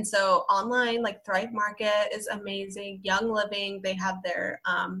 And so online, like Thrive Market is amazing. Young Living, they have their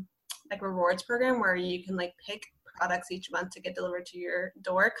like rewards program where you can like pick products each month to get delivered to your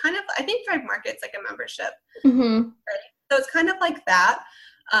door. Kind of, I think Thrive Market's like a membership. Mm-hmm. Right? So it's kind of like that.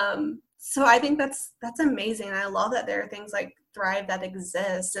 So I think that's amazing. I love that there are things like Thrive that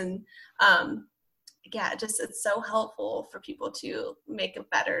exist. And yeah, it's so helpful for people to make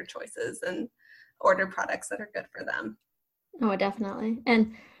better choices and order products that are good for them. Oh, definitely.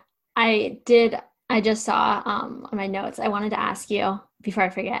 And I just saw on my notes, I wanted to ask you before I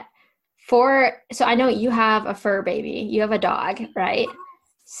forget. So I know you have a fur baby, you have a dog, right?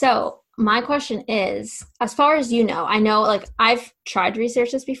 So my question is, as far as you know, I know like I've tried to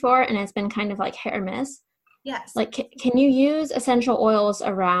research this before and it's been kind of like hit or miss. Yes. Like, can you use essential oils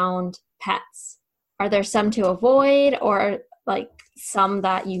around pets? Are there some to avoid or like some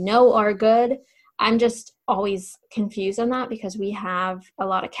that you know are good? I'm just always confused on that because we have a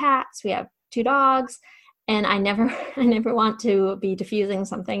lot of cats, we have 2 dogs, and I never want to be diffusing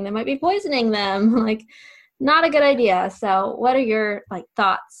something that might be poisoning them. Like, not a good idea. So what are your like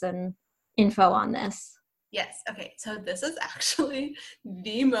thoughts and info on this? Yes. Okay. So this is actually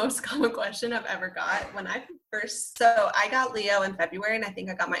the most common question I've ever got so I got Leo in February and I think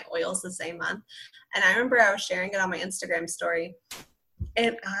I got my oils the same month. And I remember I was sharing it on my Instagram story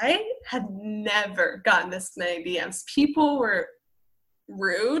and I had never gotten this many DMs. People were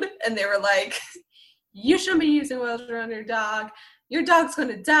rude and they were like, you shouldn't be using oils around your dog. Your dog's going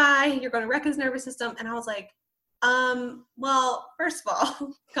to die. You're going to wreck his nervous system. And I was like, well, first of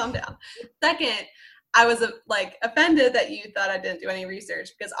all, calm down. Second, I was offended that you thought I didn't do any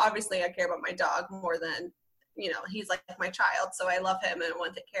research because obviously I care about my dog more than, he's like my child. So I love him and I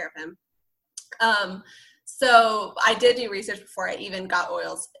want to take care of him. So I did do research before I even got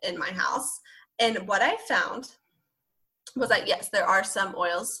oils in my house. And what I found was that, yes, there are some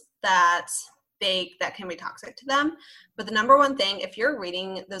oils that can be toxic to them. But the number one thing, if you're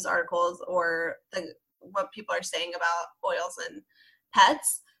reading those articles or what people are saying about oils and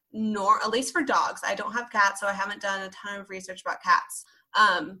pets, at least for dogs, I don't have cats, so I haven't done a ton of research about cats.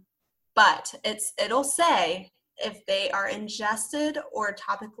 But it'll say if they are ingested or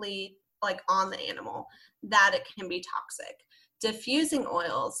topically like on the animal, that it can be toxic. Diffusing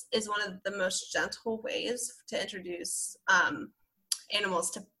oils is one of the most gentle ways to introduce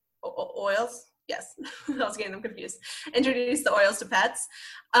animals to oils. Yes, I was getting them confused. Introduce the oils to pets.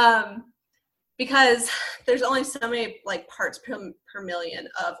 Because there's only so many like parts per million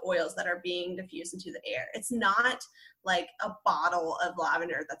of oils that are being diffused into the air. It's not like a bottle of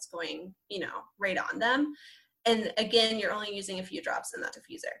lavender that's going, right on them. And again, you're only using a few drops in that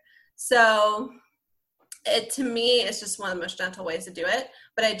diffuser. So to me, it's just one of the most gentle ways to do it.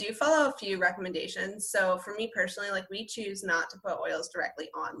 But I do follow a few recommendations. So for me personally, like we choose not to put oils directly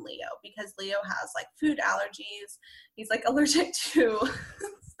on Leo because Leo has like food allergies. He's like allergic to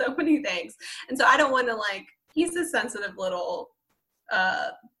so many things. And so I don't want to he's a sensitive little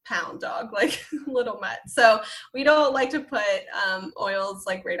pound dog, like little mutt. So we don't like to put oils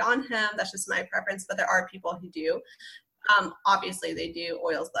like right on him. That's just my preference. But there are people who do. Obviously they do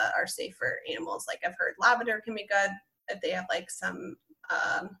oils that are safe for animals. Like I've heard lavender can be good if they have like some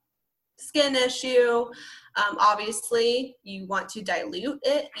skin issue. Obviously you want to dilute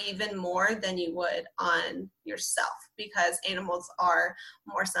it even more than you would on yourself because animals are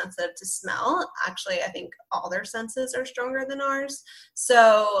more sensitive to smell. Actually, I think all their senses are stronger than ours.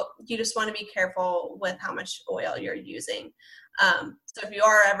 So you just want to be careful with how much oil you're using. So if you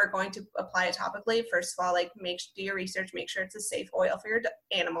are ever going to apply it topically, first of all, do your research, make sure it's a safe oil for your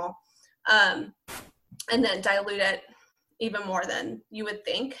animal, and then dilute it even more than you would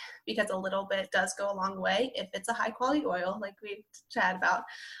think because a little bit does go a long way if it's a high quality oil like we chatted about.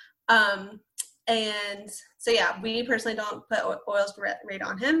 And so yeah, we personally don't put oils right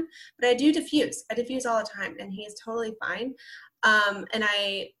on him, but I do diffuse. I diffuse all the time and he's totally fine. And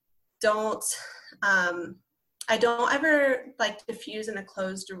I don't ever diffuse in a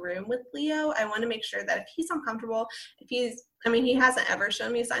closed room with Leo. I want to make sure that if he's uncomfortable, he hasn't ever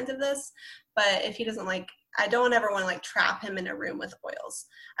shown me signs of this, but if he doesn't I don't ever want to trap him in a room with oils.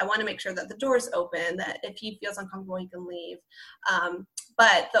 I want to make sure that the door's open, that if he feels uncomfortable, he can leave.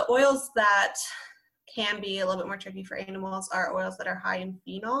 But the oils that can be a little bit more tricky for animals are oils that are high in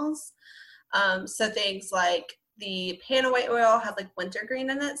phenols. So things like the Panna White oil has wintergreen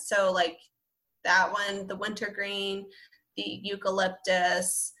in it. So that one, the wintergreen, the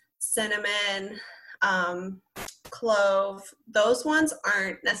eucalyptus, cinnamon, clove, those ones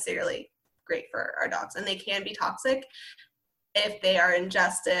aren't necessarily great for our dogs and they can be toxic if they are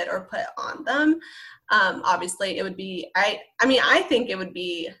ingested or put on them. Obviously it would be, I think it would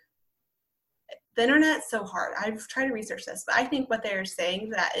be, the internet's so hard. I've tried to research this, but I think what they're saying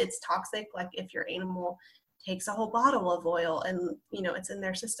that it's toxic, if your animal takes a whole bottle of oil and, you know, it's in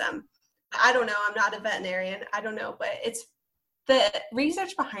their system. I don't know. I'm not a veterinarian. I don't know, but it's the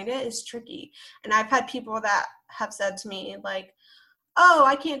research behind it is tricky. And I've had people that have said to me like, oh,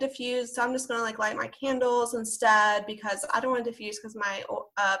 I can't diffuse, so I'm just going to like light my candles instead because I don't want to diffuse because my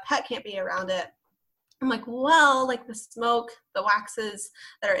pet can't be around it. I'm like, well, like the smoke, the waxes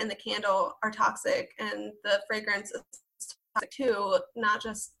that are in the candle are toxic, and the fragrance is toxic too, not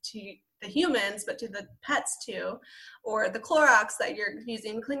just to the humans, but to the pets too, or the Clorox that you're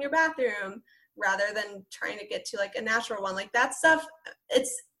using to clean your bathroom rather than trying to get to like a natural one. Like that stuff,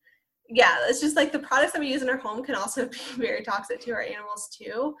 it's just like the products that we use in our home can also be very toxic to our animals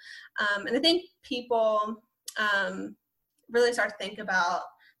too. And I think people really start to think about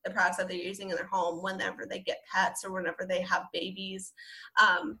the products that they're using in their home whenever they get pets or whenever they have babies,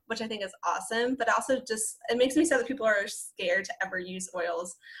 which I think is awesome. But also just, it makes me sad that people are scared to ever use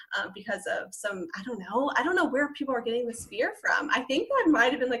oils because of some, I don't know where people are getting this fear from. I think that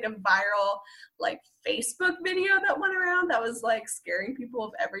might have been like a viral like Facebook video that went around that was like scaring people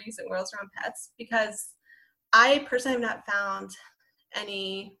of ever using oils around pets, because I personally have not found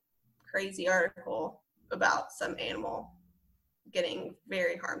any crazy article about some animal getting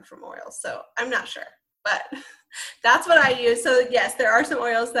very harmed from oils. So I'm not sure, but that's what I use. So yes, there are some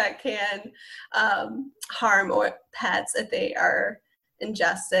oils that can harm pets if they are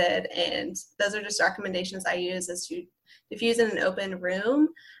ingested. And those are just recommendations I use, is to diffuse in an open room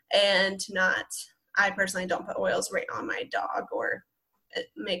and to not, I personally don't put oils right on my dog or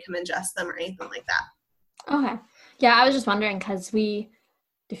make him ingest them or anything like that. Okay. Yeah, I was just wondering because we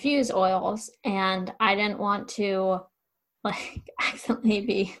diffuse oils and I didn't want to like accidentally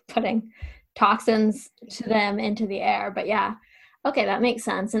be putting toxins to them into the air. But yeah, okay, that makes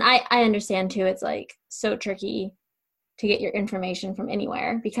sense. And I understand too, it's like so tricky to get your information from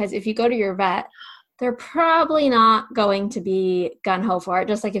anywhere, because if you go to your vet, they're probably not going to be gung-ho for it.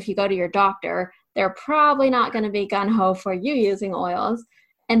 Just like if you go to your doctor, they're probably not going to be gung-ho for you using oils.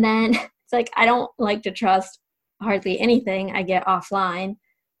 And then it's like, I don't like to trust hardly anything I get offline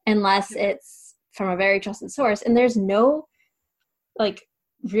unless it's from a very trusted source. And there's no like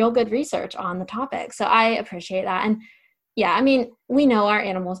real good research on the topic. So I appreciate that. And yeah, I mean, we know our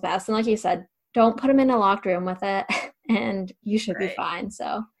animals best. And like you said, don't put them in a locked room with it and you should be fine.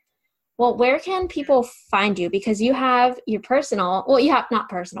 So, well, where can people find you? Because you have your personal, well, you have not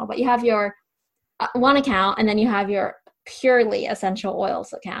personal, but you have your one account and then you have your purely essential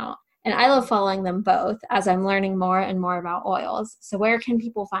oils account. And I love following them both as I'm learning more and more about oils. So where can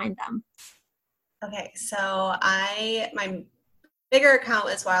people find them? Okay, so my bigger account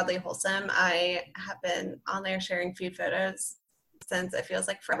is Wildly Wholesome. I have been on there sharing food photos since it feels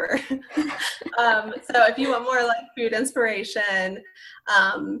like forever. So if you want more like food inspiration,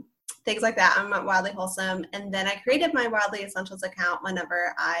 things like that, I'm at Wildly Wholesome. And then I created my Wildly Essentials account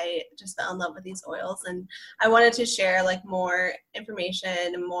whenever I just fell in love with these oils. And I wanted to share like more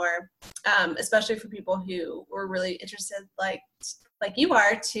information and more, especially for people who were really interested, like you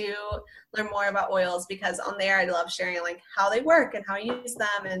are, to learn more about oils, because on there I love sharing like how they work and how I use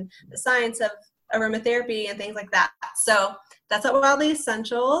them and the science of aromatherapy and things like that. So that's at Wildly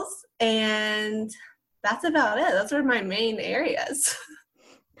Essentials, and that's about it. Those are my main areas.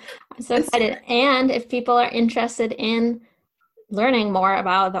 I'm so excited. And if people are interested in learning more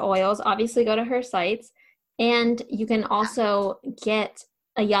about the oils, obviously go to her sites, and you can also get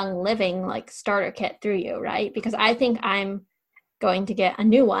a Young Living like starter kit through you, right? Because I think I'm going to get a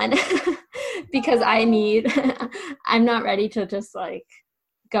new one because I'm not ready to just like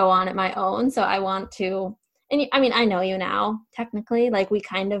go on it my own. So I want to, and I mean, I know you now, technically, like we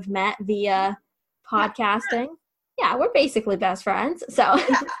kind of met via podcasting. Yeah, we're basically best friends. So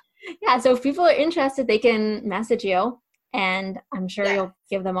yeah, so if people are interested, they can message you, and I'm sure you'll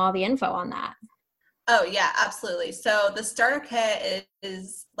give them all the info on that. Oh yeah, absolutely. So the starter kit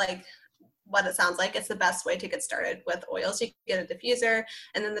is like what it sounds like. It's the best way to get started with oils. You can get a diffuser,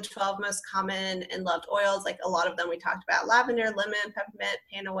 and then the 12 most common and loved oils, like a lot of them we talked about: lavender, lemon, peppermint,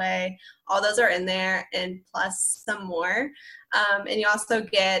 Panaway, all those are in there, and plus some more. And you also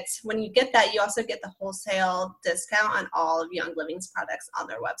get, when you get that, you also get the wholesale discount on all of Young Living's products on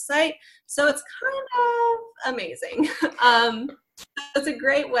their website. So it's kind of amazing. It's a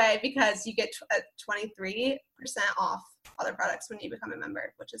great way because you get 23% off other products when you become a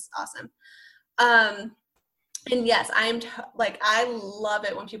member, which is awesome. And yes, I love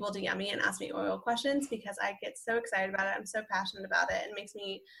it when people DM me and ask me oil questions, because I get so excited about it. I'm so passionate about it. It makes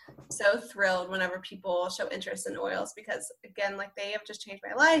me so thrilled whenever people show interest in oils, because again, like they have just changed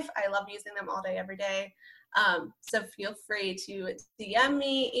my life. I love using them all day, every day. So feel free to DM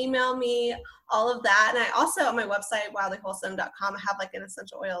me, email me, all of that. And I also, on my website, wildlywholesome.com, I have like an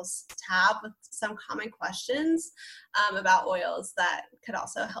essential oils tab with some common questions about oils that could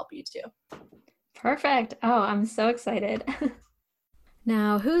also help you too. Perfect. Oh, I'm so excited.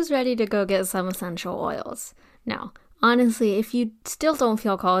 Now, who's ready to go get some essential oils? Now, honestly, if you still don't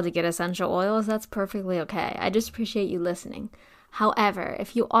feel called to get essential oils, that's perfectly okay. I just appreciate you listening. However,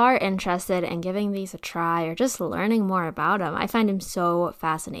 if you are interested in giving these a try or just learning more about them, I find them so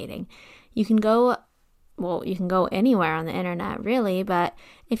fascinating. You can go anywhere on the internet, really, but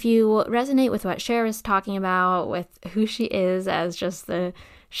if you resonate with what Cher is talking about, with who she is as just the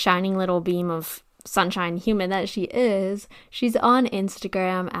shining little beam of sunshine human that she is, she's on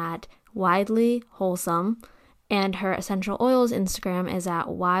Instagram at Wildly Wholesome, and her essential oils Instagram is at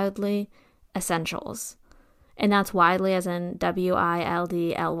Wildly Essentials. And that's Wildly as in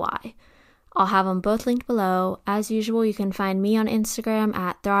Wildly. I'll have them both linked below. As usual, you can find me on Instagram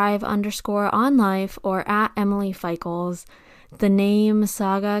at thrive_onlife or at Emily Feichels. The name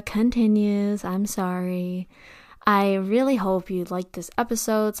saga continues. I'm sorry. I really hope you liked this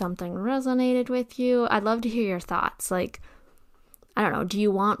episode. Something resonated with you. I'd love to hear your thoughts. Like, I don't know, do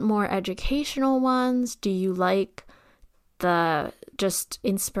you want more educational ones? Do you like the just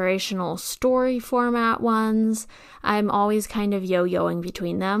inspirational story format ones? I'm always kind of yo-yoing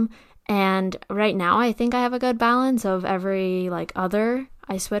between them. And right now, I think I have a good balance of every other.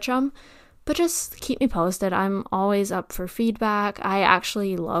 I switch them. But just keep me posted. I'm always up for feedback. I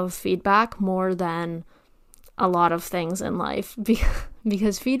actually love feedback more than a lot of things in life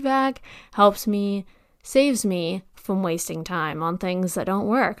because feedback helps me, saves me from wasting time on things that don't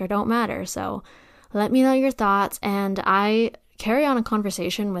work or don't matter. So let me know your thoughts, and I carry on a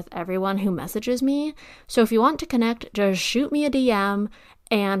conversation with everyone who messages me. So if you want to connect, just shoot me a DM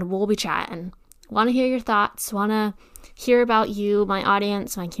and we'll be chatting. Want to hear your thoughts, want to hear about you, my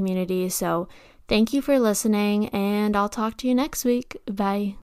audience, my community. So thank you for listening, and I'll talk to you next week. Bye.